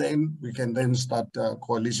then we can then start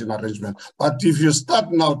coalition arrangement. But if you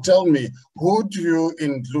start now, tell me, who do you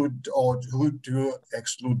include or who do you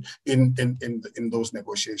exclude in those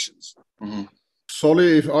negotiations? Mm-hmm.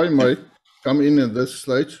 Solly, if I may come in at this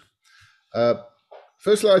stage.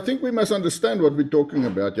 Firstly, I think we must understand what we're talking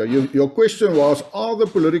about. Your question was, are the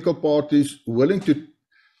political parties willing to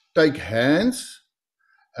take hands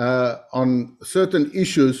on certain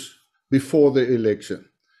issues before the election?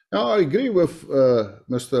 Now, I agree with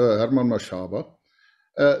Mr. Herman Mashaba.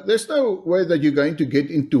 There's no way that you're going to get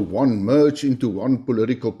merge into one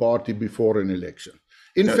political party before an election.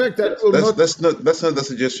 In fact, that's not the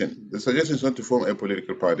suggestion. The suggestion is not to form a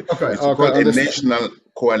political party. Okay, it's to call a national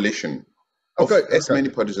coalition of as many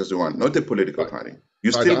parties as you want, not a political party.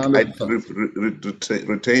 You still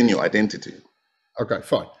retain your identity. Okay,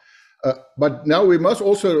 fine. But now we must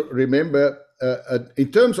also remember,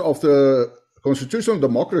 in terms of the constitutional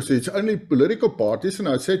democracy, it's only political parties, and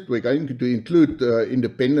I said we're going to include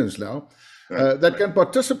independents now, that can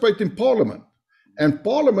participate in Parliament. And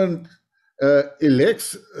Parliament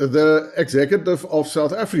elects the executive of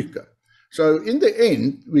South Africa. So in the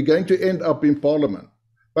end, we're going to end up in Parliament.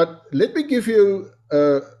 But let me give you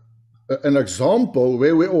an example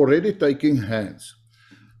where we're already taking hands.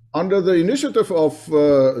 Under the initiative of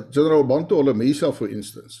General Bantu Holomisa, for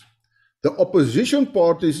instance, the opposition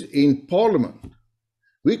parties in Parliament,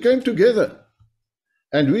 we came together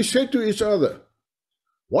and we said to each other,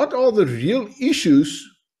 what are the real issues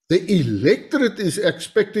the electorate is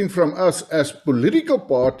expecting from us as political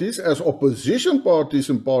parties, as opposition parties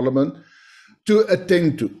in Parliament, to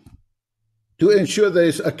attend to ensure there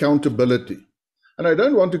is accountability. And I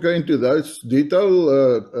don't want to go into those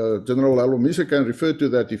detail. General Holomisa can refer to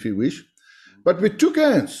that if you wish. But we took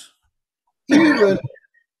hands, even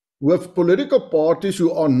with political parties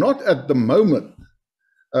who are not at the moment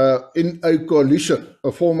in a coalition,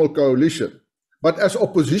 a formal coalition, but as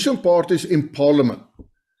opposition parties in Parliament.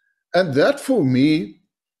 And that, for me,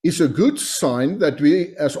 is a good sign that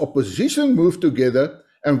we as opposition move together.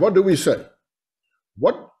 And what do we say?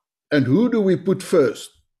 What and who do we put first?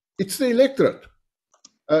 It's the electorate.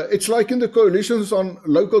 It's like in the coalitions on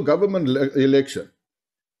local government election.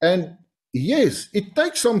 And yes, it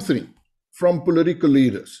takes something from political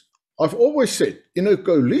leaders. I've always said, in a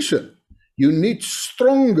coalition, you need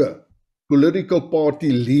stronger political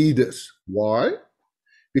party leaders. Why?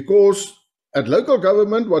 Because at local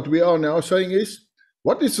government, what we are now saying is,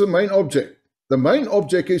 what is the main object? The main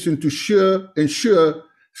object is to ensure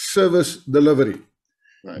service delivery.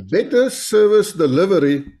 Right. Better service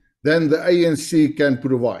delivery than the ANC can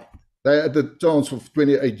provide. They had a chance of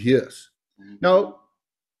 28 years. Mm-hmm. Now,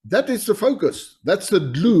 that is the focus. That's the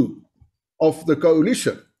glue of the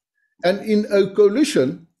coalition. And in a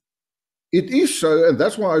coalition, it is so, and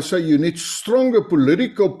that's why I say you need stronger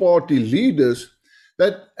political party leaders,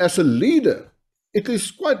 that as a leader, it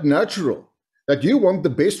is quite natural that you want the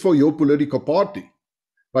best for your political party.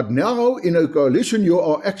 But now in a coalition, you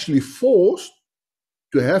are actually forced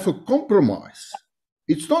to have a compromise.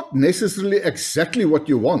 It's not necessarily exactly what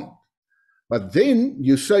you want. But then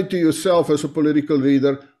you say to yourself as a political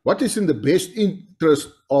leader, what is in the best interest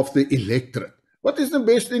of the electorate? What is the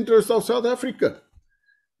best interest of South Africa?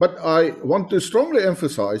 But I want to strongly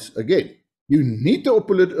emphasize, again, you need the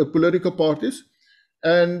political parties.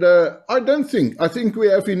 And I think we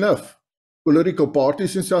have enough political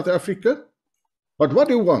parties in South Africa. But what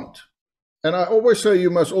do you want? And I always say you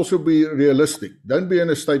must also be realistic. Don't be in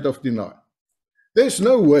a state of denial. There's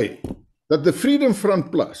no way that the Freedom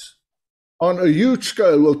Front Plus on a huge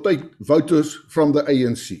scale will take voters from the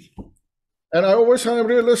ANC. And I always say I'm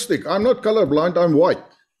realistic. I'm not colorblind, I'm white.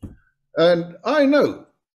 And I know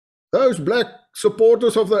those black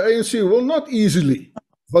supporters of the ANC will not easily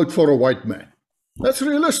vote for a white man. That's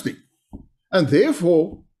realistic. And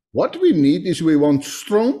therefore, what we need is we want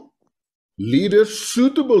strong leaders,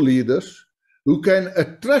 suitable leaders, who can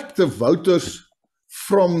attract the voters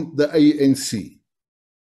from the ANC.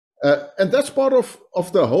 And that's part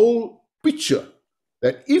of the whole picture,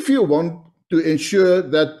 that if you want to ensure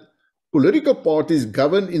that political parties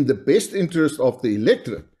govern in the best interest of the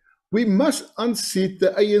electorate, we must unseat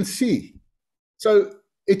the ANC. So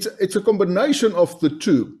it's a combination of the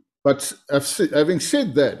two. But having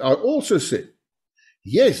said that, I also said,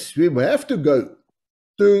 yes, we have to go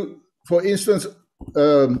to, for instance,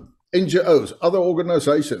 NGOs, other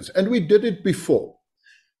organizations, and we did it before.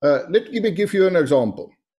 Let me give you an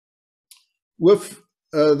example. With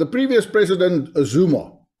the previous president,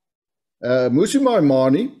 Zuma, Mmusi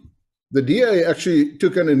Maimane, the DA actually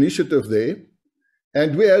took an initiative there,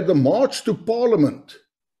 and we had the March to Parliament.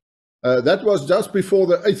 That was just before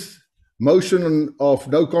the 8th motion of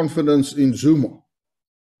no confidence in Zuma.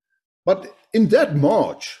 But in that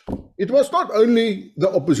march, it was not only the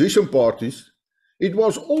opposition parties, it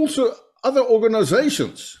was also other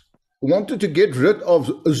organizations who wanted to get rid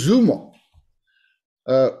of Zuma.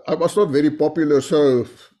 I was not very popular, so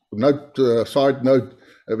side note,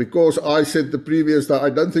 because I said the previous day, I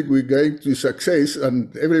don't think we're going to success,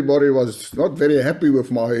 and everybody was not very happy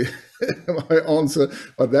with my my answer,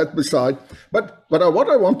 but that beside. But what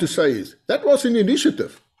I want to say is, that was an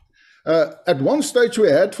initiative. At one stage we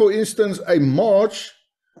had, for instance, a march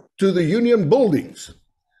to the union buildings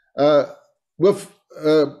with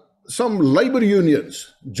some labor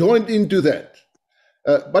unions joined into that.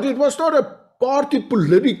 But it was not a party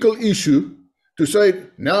political issue to say,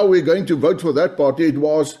 now we're going to vote for that party. It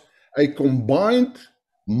was a combined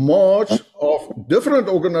march of different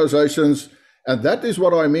organizations, and that is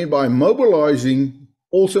what I mean by mobilizing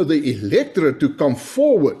also the electorate to come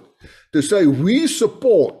forward, to say we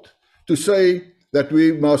support, to say that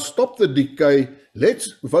we must stop the decay.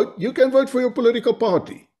 Let's vote. You can vote for your political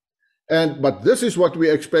party. But this is what we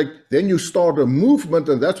expect. Then you start a movement,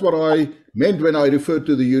 and that's what I meant when I referred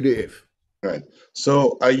to the UDF. Right.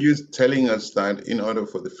 So are you telling us that in order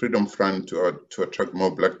for the Freedom Front to attract more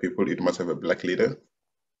black people, it must have a black leader?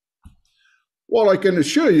 Well, I can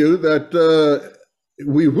assure you that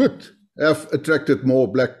we would have attracted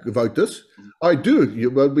more black voters. I do. You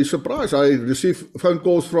will be surprised. I receive phone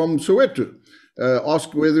calls from Soweto,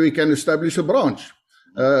 ask whether we can establish a branch.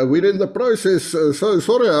 We're in the process. So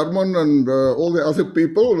sorry, Herman and all the other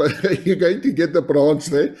people, you're going to get the branch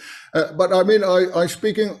there. But I mean, I'm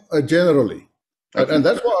speaking generally. Okay. And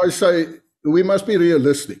that's why I say we must be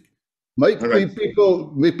realistic. Maybe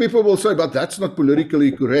people will say, but that's not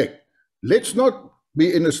politically correct. Let's not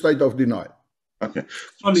be in a state of denial. Okay.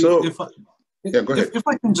 So, go ahead. If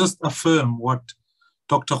I can just affirm what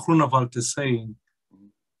Dr. Groenewald is saying,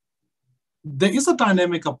 there is a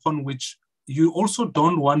dynamic upon which you also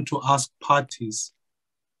don't want to ask parties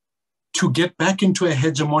to get back into a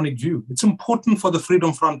hegemonic view. It's important for the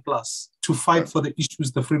Freedom Front Plus to fight for the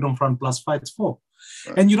issues the Freedom Front Plus fights for.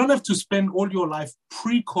 And you don't have to spend all your life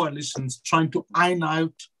pre-coalitions trying to iron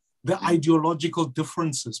out the ideological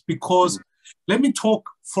differences, because let me talk,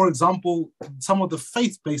 for example, some of the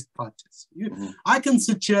faith-based parties. I can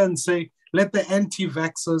sit here and say, let the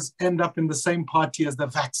anti-vaxxers end up in the same party as the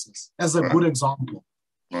vaxxers, as a good example.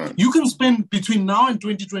 You can spend between now and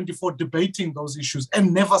 2024 debating those issues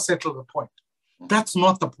and never settle the point. That's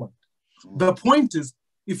not the point. The point is,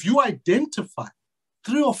 if you identify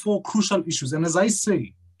 3 or 4 crucial issues, and as I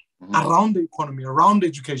say, around the economy, around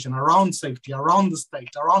education, around safety, around the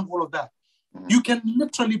state, around all of that, you can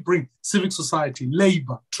literally bring civic society,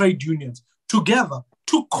 labor, trade unions together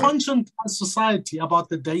to conscientize society about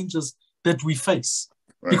the dangers that we face.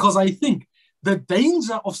 Because I think the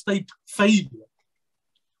danger of state failure,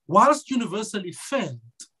 whilst universally felt,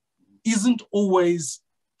 isn't always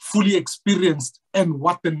fully experienced and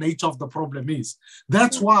what the nature of the problem is.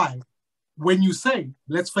 That's why when you say,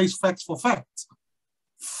 let's face facts for facts,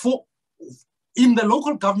 in the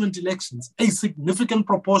local government elections, a significant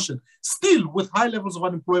proportion, still with high levels of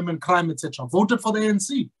unemployment, crime, etc., voted for the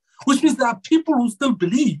ANC, which means there are people who still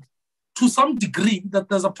believe to some degree that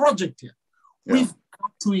there's a project here. We've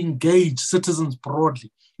got to engage citizens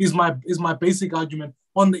broadly, is my basic argument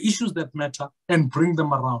on the issues that matter and bring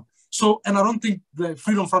them around. So, and I don't think the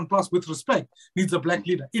Freedom Front Plus, with respect, needs a black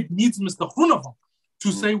leader. It needs Mr. Groenewald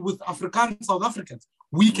to say with Afrikaans South Africans,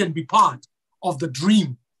 we can be part of the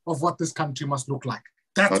dream of what this country must look like.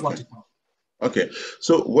 That's what it means. Okay,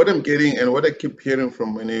 so what I'm getting and what I keep hearing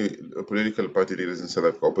from many political party leaders in South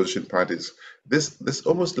Africa, opposition parties, this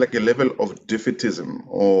almost like a level of defeatism,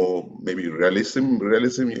 or maybe realism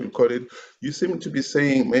you'll call it. You seem to be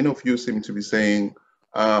saying, many of you seem to be saying,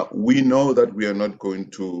 we know that we are not going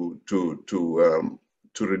to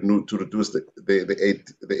reduce the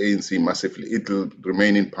ANC massively. It will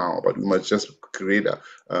remain in power, but we must just create a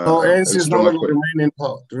ANC is not going to remain in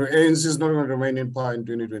power. The ANC is not going to remain in power in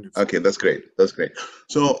 2024. Okay, that's great. That's great.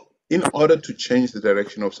 So, in order to change the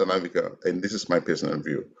direction of South Africa, and this is my personal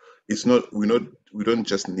view, it's not we don't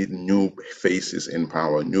just need new faces in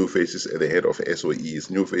power, new faces at the head of SOEs,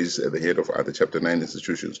 new faces at the head of other Chapter 9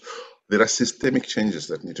 institutions. There are systemic changes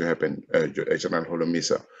that need to happen, General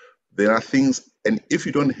Holomisa. There are things, and if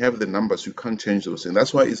you don't have the numbers, you can't change those things.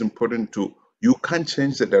 That's why it's important you can't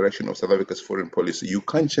change the direction of South Africa's foreign policy. You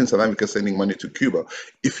can't change South Africa sending money to Cuba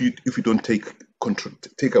if you don't take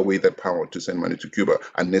take away that power to send money to Cuba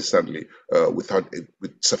unnecessarily with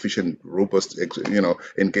sufficient robust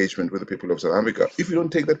engagement with the people of South Africa. If you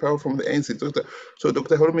don't take that power from the ANC, so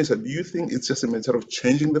Dr. Holomisa, do you think it's just a matter of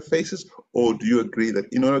changing the faces, or do you agree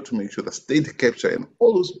that in order to make sure the state capture and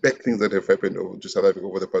all those bad things that have happened to South Africa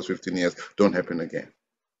over the past 15 years don't happen again?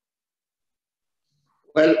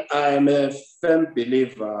 Well, I'm a firm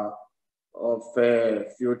believer of a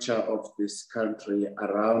future of this country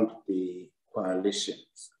around the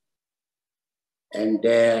coalitions. And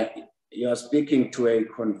you are speaking to a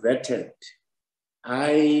converted.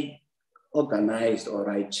 I organized or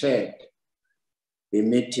I chaired the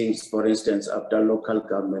meetings, for instance, after local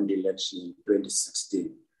government election in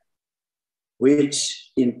 2016,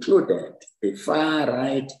 which included the far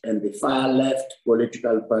right and the far left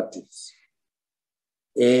political parties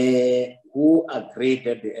who agreed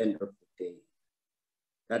at the end of the day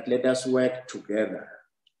that let us work together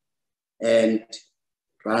and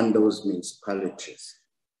run those municipalities.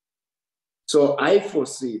 So I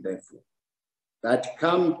foresee, therefore, that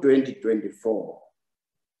come 2024,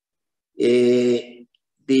 the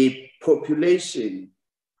population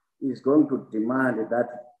is going to demand that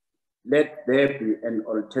let there be an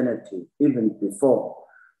alternative even before.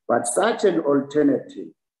 But such an alternative,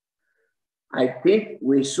 I think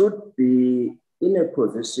we should be in a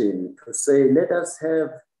position to say, let us have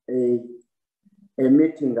a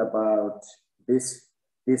meeting about this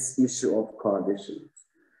issue of coalitions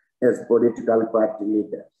as political party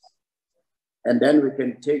leaders. And then we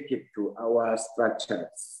can take it to our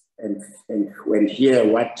structures and hear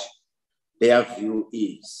what their view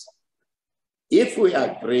is. If we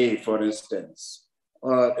agree, for instance,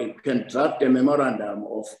 or we can draft a memorandum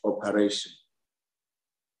of operation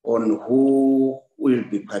on who will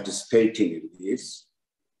be participating in this,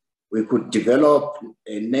 we could develop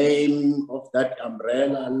a name of that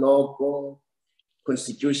umbrella, logo,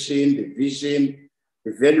 constitution, the vision,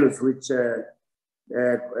 the values which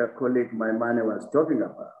colleague Maimane was talking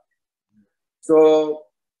about. So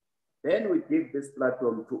then we give this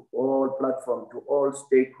platform to all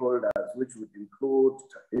stakeholders, which would include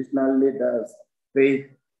traditional leaders, faith,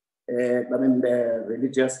 the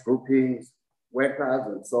religious groupings, workers,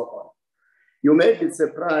 and so on. You may be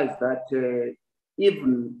surprised that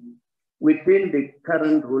even within the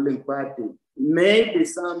current ruling party, maybe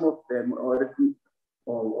some of them, or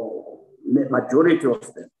majority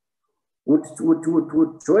of them, would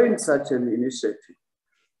join such an initiative.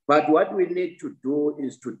 But what we need to do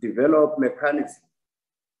is to develop mechanisms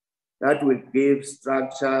that will give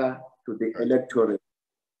structure to the electorate.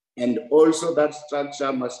 And also that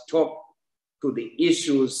structure must talk to the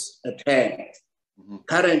issues at hand. Mm-hmm.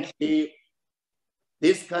 Currently,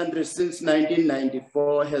 this country since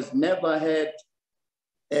 1994 has never had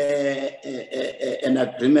an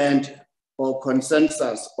agreement or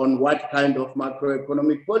consensus on what kind of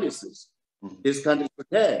macroeconomic policies this country should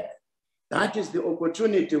have. That is the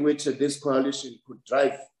opportunity which this coalition could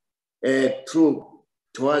drive through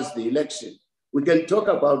towards the election. We can talk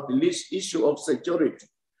about the issue of security,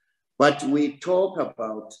 but we talk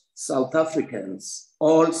about South Africans,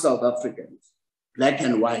 all South Africans, black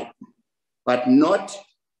and white, but not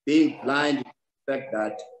being blind to the fact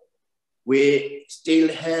that we still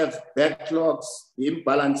have backlogs, the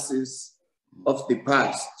imbalances of the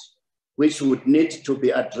past, which would need to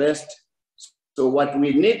be addressed. So what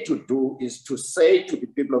we need to do is to say to the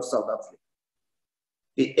people of South Africa,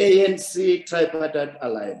 the ANC tripartite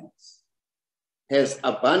alliance has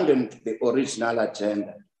abandoned the original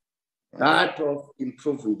agenda, that of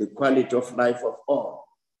improving the quality of life of all.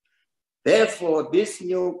 Therefore, this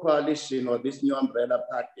new coalition or this new umbrella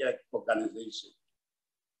party organization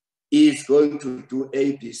is going to do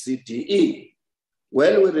A, B, C, D, E.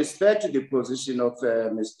 Well, with respect to the position of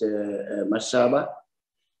Mr. Mashaba,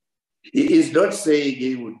 he is not saying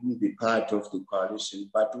he wouldn't be part of the coalition,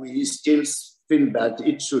 but we still feel that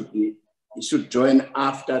he should join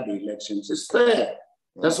after the elections. It's fair.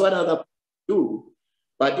 That's what other people do.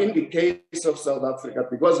 But in the case of South Africa,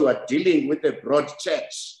 because we are dealing with a broad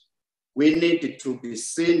church, we need it to be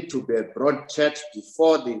seen to be a broad church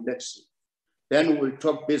before the election. Then we'll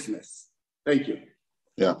talk business. Thank you.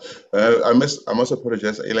 Yeah, I must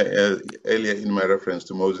apologize. Earlier in my reference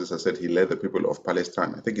to Moses, I said he led the people of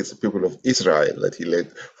Palestine. I think it's the people of Israel that he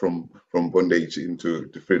led from bondage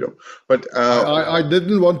into freedom. But I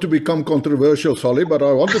didn't want to become controversial, Solly, but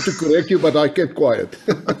I wanted to correct you, but I kept quiet.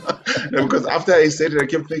 No, because after I said it, I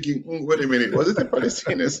kept thinking, wait a minute, was it the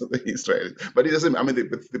Palestinians or the Israelis? But it doesn't. I mean,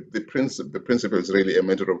 the principle is really a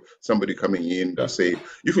matter of somebody coming in to say.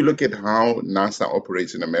 If you look at how NASA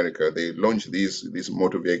operates in America, they launch these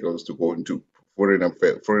motor vehicles to go into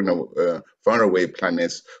faraway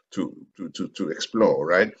planets to explore,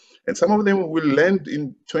 right? And some of them will land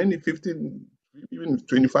in 20, 15, even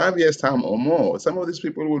 25 years time or more. Some of these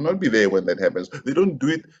people will not be there when that happens. They don't do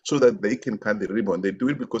it so that they can cut the ribbon. They do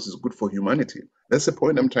it because it's good for humanity. That's the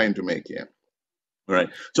point I'm trying to make here. Right.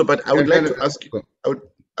 So, but I would like to ask you,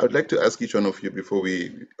 I would like to ask each one of you before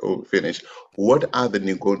we finish, what are the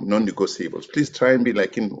non-negotiables? Please try and be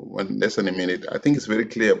like in less than a minute. I think it's very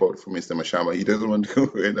clear for Mr. Mashaba. He doesn't want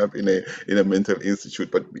to end up in a mental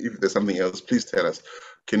institute, but if there's something else, please tell us.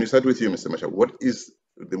 Can we start with you, Mr. Mashaba? What is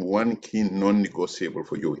the one key non-negotiable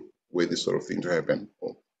for you where this sort of thing to happen?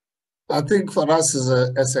 I think for us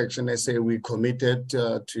as Action SA, we committed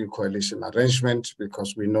to coalition arrangement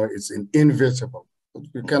because we know it's inevitable.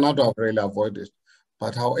 We cannot really avoid it.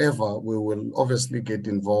 But however, we will obviously get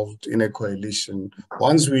involved in a coalition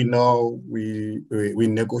once we know we're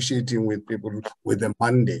negotiating with people with a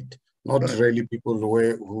mandate, not really people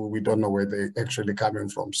who we don't know where they're actually coming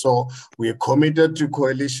from. So we are committed to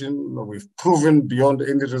coalition. We've proven beyond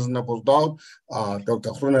any reasonable doubt. Dr.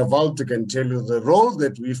 Groenewald can tell you the role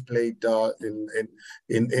that we've played in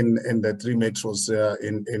the three metros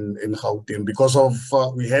in Gauteng because of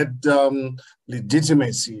we had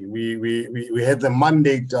legitimacy. We had the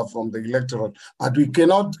mandate from the electorate, but we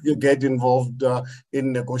cannot get involved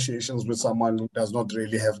in negotiations with someone who does not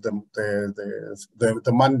really have the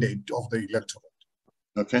mandate of the electorate.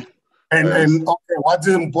 Okay. And what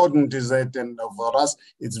is important is that, and for us,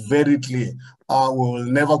 it's very clear. We will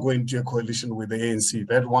never go into a coalition with the ANC.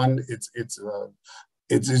 That one, it's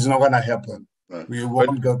not going to happen. Right. We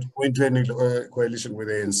won't go into any coalition with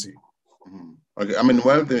the ANC. Mm-hmm. Okay, I mean,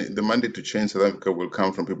 while the mandate to change South Africa will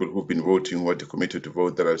come from people who've been voting, who are committed to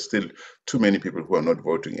vote, there are still too many people who are not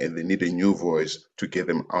voting, and they need a new voice to get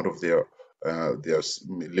them out of their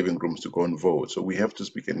living rooms to go and vote. So we have to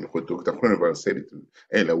speak, and what Dr. Groenewald said it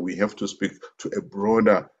earlier, we have to speak to a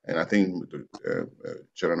broader, and I think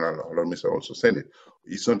General Holomisa also said it,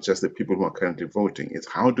 it's not just the people who are currently voting, it's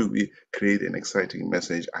how do we create an exciting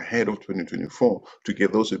message ahead of 2024 to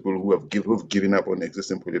get those people who've given up on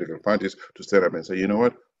existing political parties to stand up and say, you know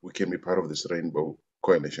what, we can be part of this rainbow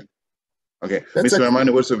coalition. Okay, Mr.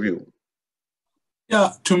 Maimane, what's your view?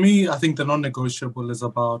 Yeah, to me, I think the non-negotiable is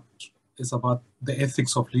about the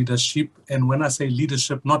ethics of leadership. And when I say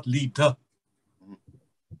leadership, not leader,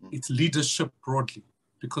 it's leadership broadly.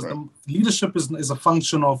 Because the leadership is a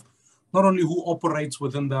function of not only who operates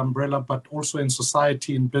within the umbrella, but also in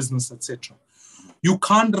society, in business, etc. You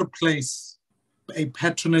can't replace a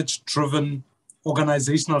patronage-driven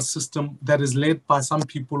organizational system that is led by some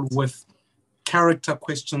people with character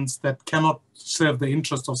questions that cannot serve the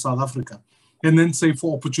interest of South Africa. And then say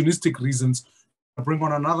for opportunistic reasons, bring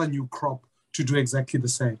on another new crop to do exactly the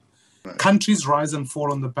same. Right. Countries rise and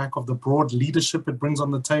fall on the back of the broad leadership it brings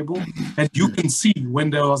on the table. And you can see when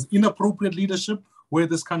there was inappropriate leadership, where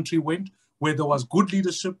this country went, where there was good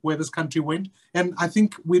leadership, where this country went. And I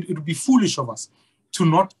think it would be foolish of us to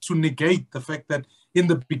negate the fact that in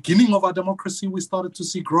the beginning of our democracy, we started to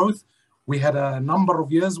see growth. We had a number of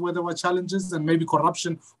years where there were challenges and maybe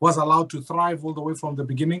corruption was allowed to thrive all the way from the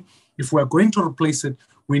beginning. If we're going to replace it,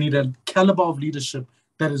 we need a caliber of leadership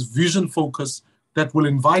that is vision focused, that will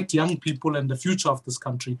invite young people and the future of this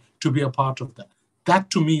country to be a part of that. That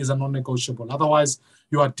to me is a non-negotiable. Otherwise,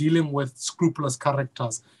 you are dealing with scrupulous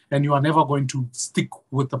characters and you are never going to stick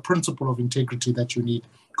with the principle of integrity that you need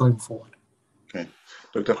going forward. Okay.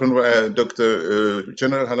 Dr.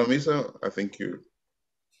 General Holomisa, I think you...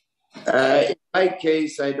 In my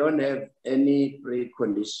case, I don't have any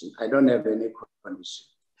precondition. I don't have any condition.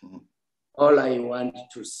 Mm-hmm. All I want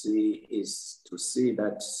to see is to see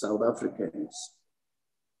that South Africans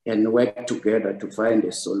can work together to find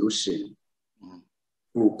a solution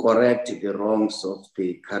to correct the wrongs of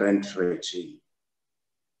the current regime.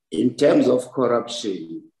 In terms of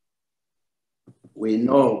corruption, we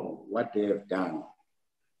know what they have done.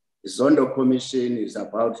 The Zondo Commission is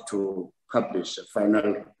about to publish a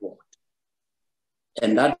final report.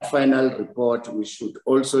 And that final report, we should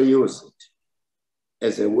also use it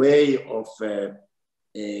as a way of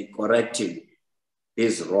correcting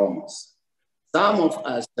these wrongs. Some of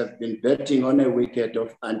us have been betting on a wicket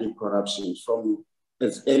of anti-corruption from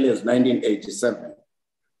as early as 1987,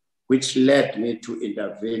 which led me to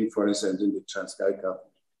intervene, for instance, in the Transkei government.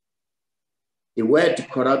 The word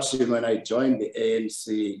corruption, when I joined the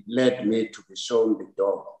ANC, led me to be shown the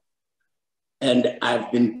door. And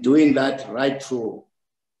I've been doing that right through.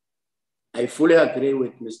 I fully agree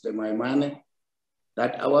with Mr. Maimane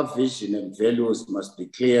that our vision and values must be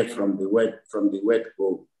clear from the word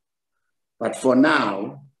go. But for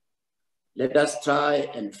now, let us try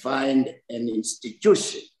and find an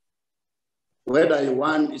institution, whether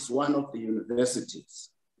one is one of the universities,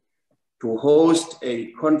 to host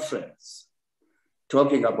a conference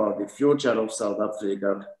talking about the future of South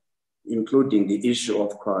Africa, including the issue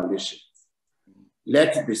of coalitions.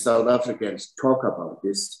 Let the South Africans talk about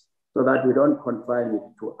this so that we don't confine it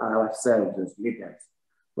to ourselves as leaders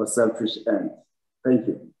for selfish ends. Thank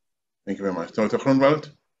you. Thank you very much. Dr.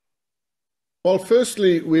 Groenewald? Well,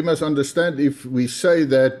 firstly, we must understand if we say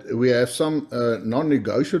that we have some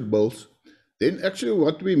non-negotiables, then actually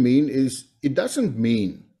what we mean is it doesn't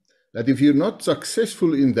mean that if you're not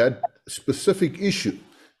successful in that specific issue,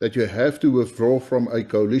 that you have to withdraw from a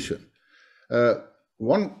coalition.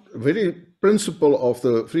 One very principle of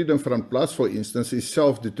the Freedom Front Plus, for instance, is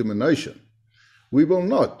self-determination. We will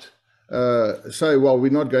not say, well,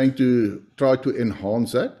 we're not going to try to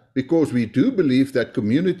enhance that, because we do believe that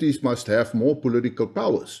communities must have more political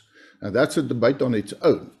powers. And that's a debate on its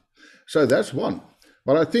own. So that's one.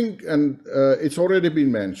 But I think, and it's already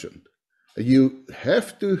been mentioned, you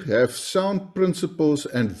have to have sound principles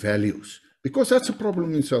and values, because that's a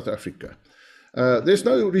problem in South Africa. There's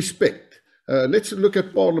no respect. Let's look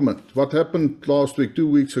at Parliament, what happened last week, 2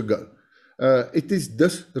 weeks ago. It is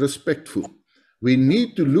disrespectful. We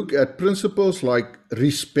need to look at principles like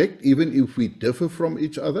respect, even if we differ from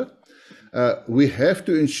each other. We have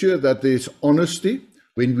to ensure that there's honesty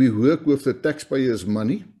when we work with the taxpayers'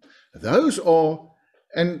 money. Those are,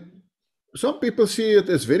 and some people see it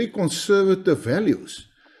as very conservative values.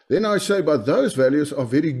 Then I say, but those values are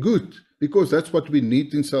very good, because that's what we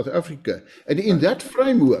need in South Africa. And in that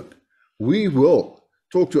framework, we will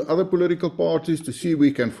talk to other political parties to see if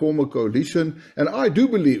we can form a coalition. And I do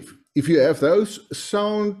believe if you have those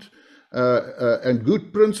sound and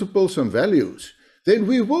good principles and values, then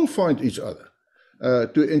we will find each other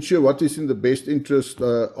to ensure what is in the best interest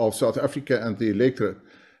of South Africa and the electorate.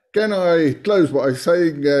 Can I close by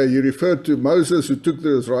saying you referred to Moses, who took the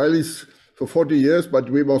Israelis for 40 years, but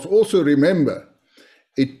we must also remember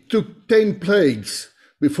it took 10 plagues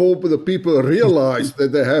before the people realized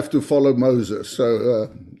that they have to follow Moses. So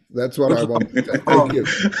that's what I want to say. Thank you.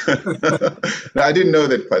 No, I didn't know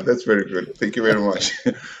that part. That's very good. Thank you very much.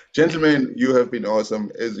 Gentlemen, you have been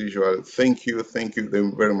awesome as usual. Thank you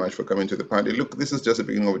very much for coming to the party. Look, this is just the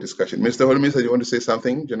beginning of a discussion. Mr. Holomisa, you want to say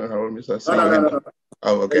something? General Holomisa? No.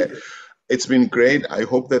 Oh, okay. It's been great. I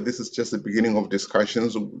hope that this is just the beginning of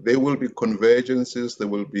discussions. There will be convergences, there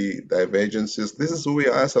will be divergences. This is who we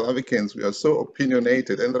are, South Africans. We are so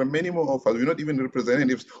opinionated, and there are many more of us. We're not even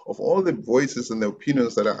representatives of all the voices and the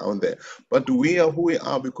opinions that are out there. But we are who we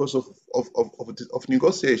are because of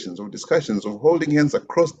negotiations, of discussions, of holding hands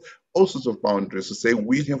across all sorts of boundaries to say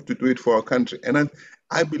we have to do it for our country. And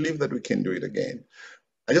I believe that we can do it again.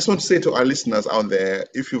 I just want to say to our listeners out there,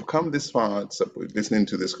 if you've come this far listening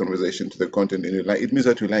to this conversation, to the content, and you like, it means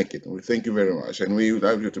that you like it. And we thank you very much. And we would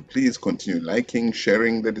like you to please continue liking,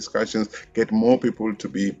 sharing the discussions, get more people to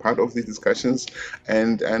be part of these discussions.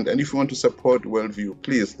 And if you want to support WorldView,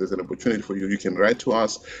 please, there's an opportunity for you. You can write to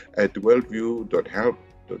us at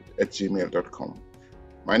worldview.help@gmail.com.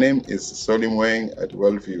 My name is Solim Wang at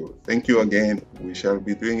WorldView. Thank you again. We shall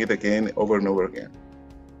be doing it again over and over again.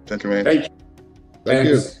 Gentlemen. Thank you. Thank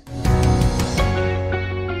you.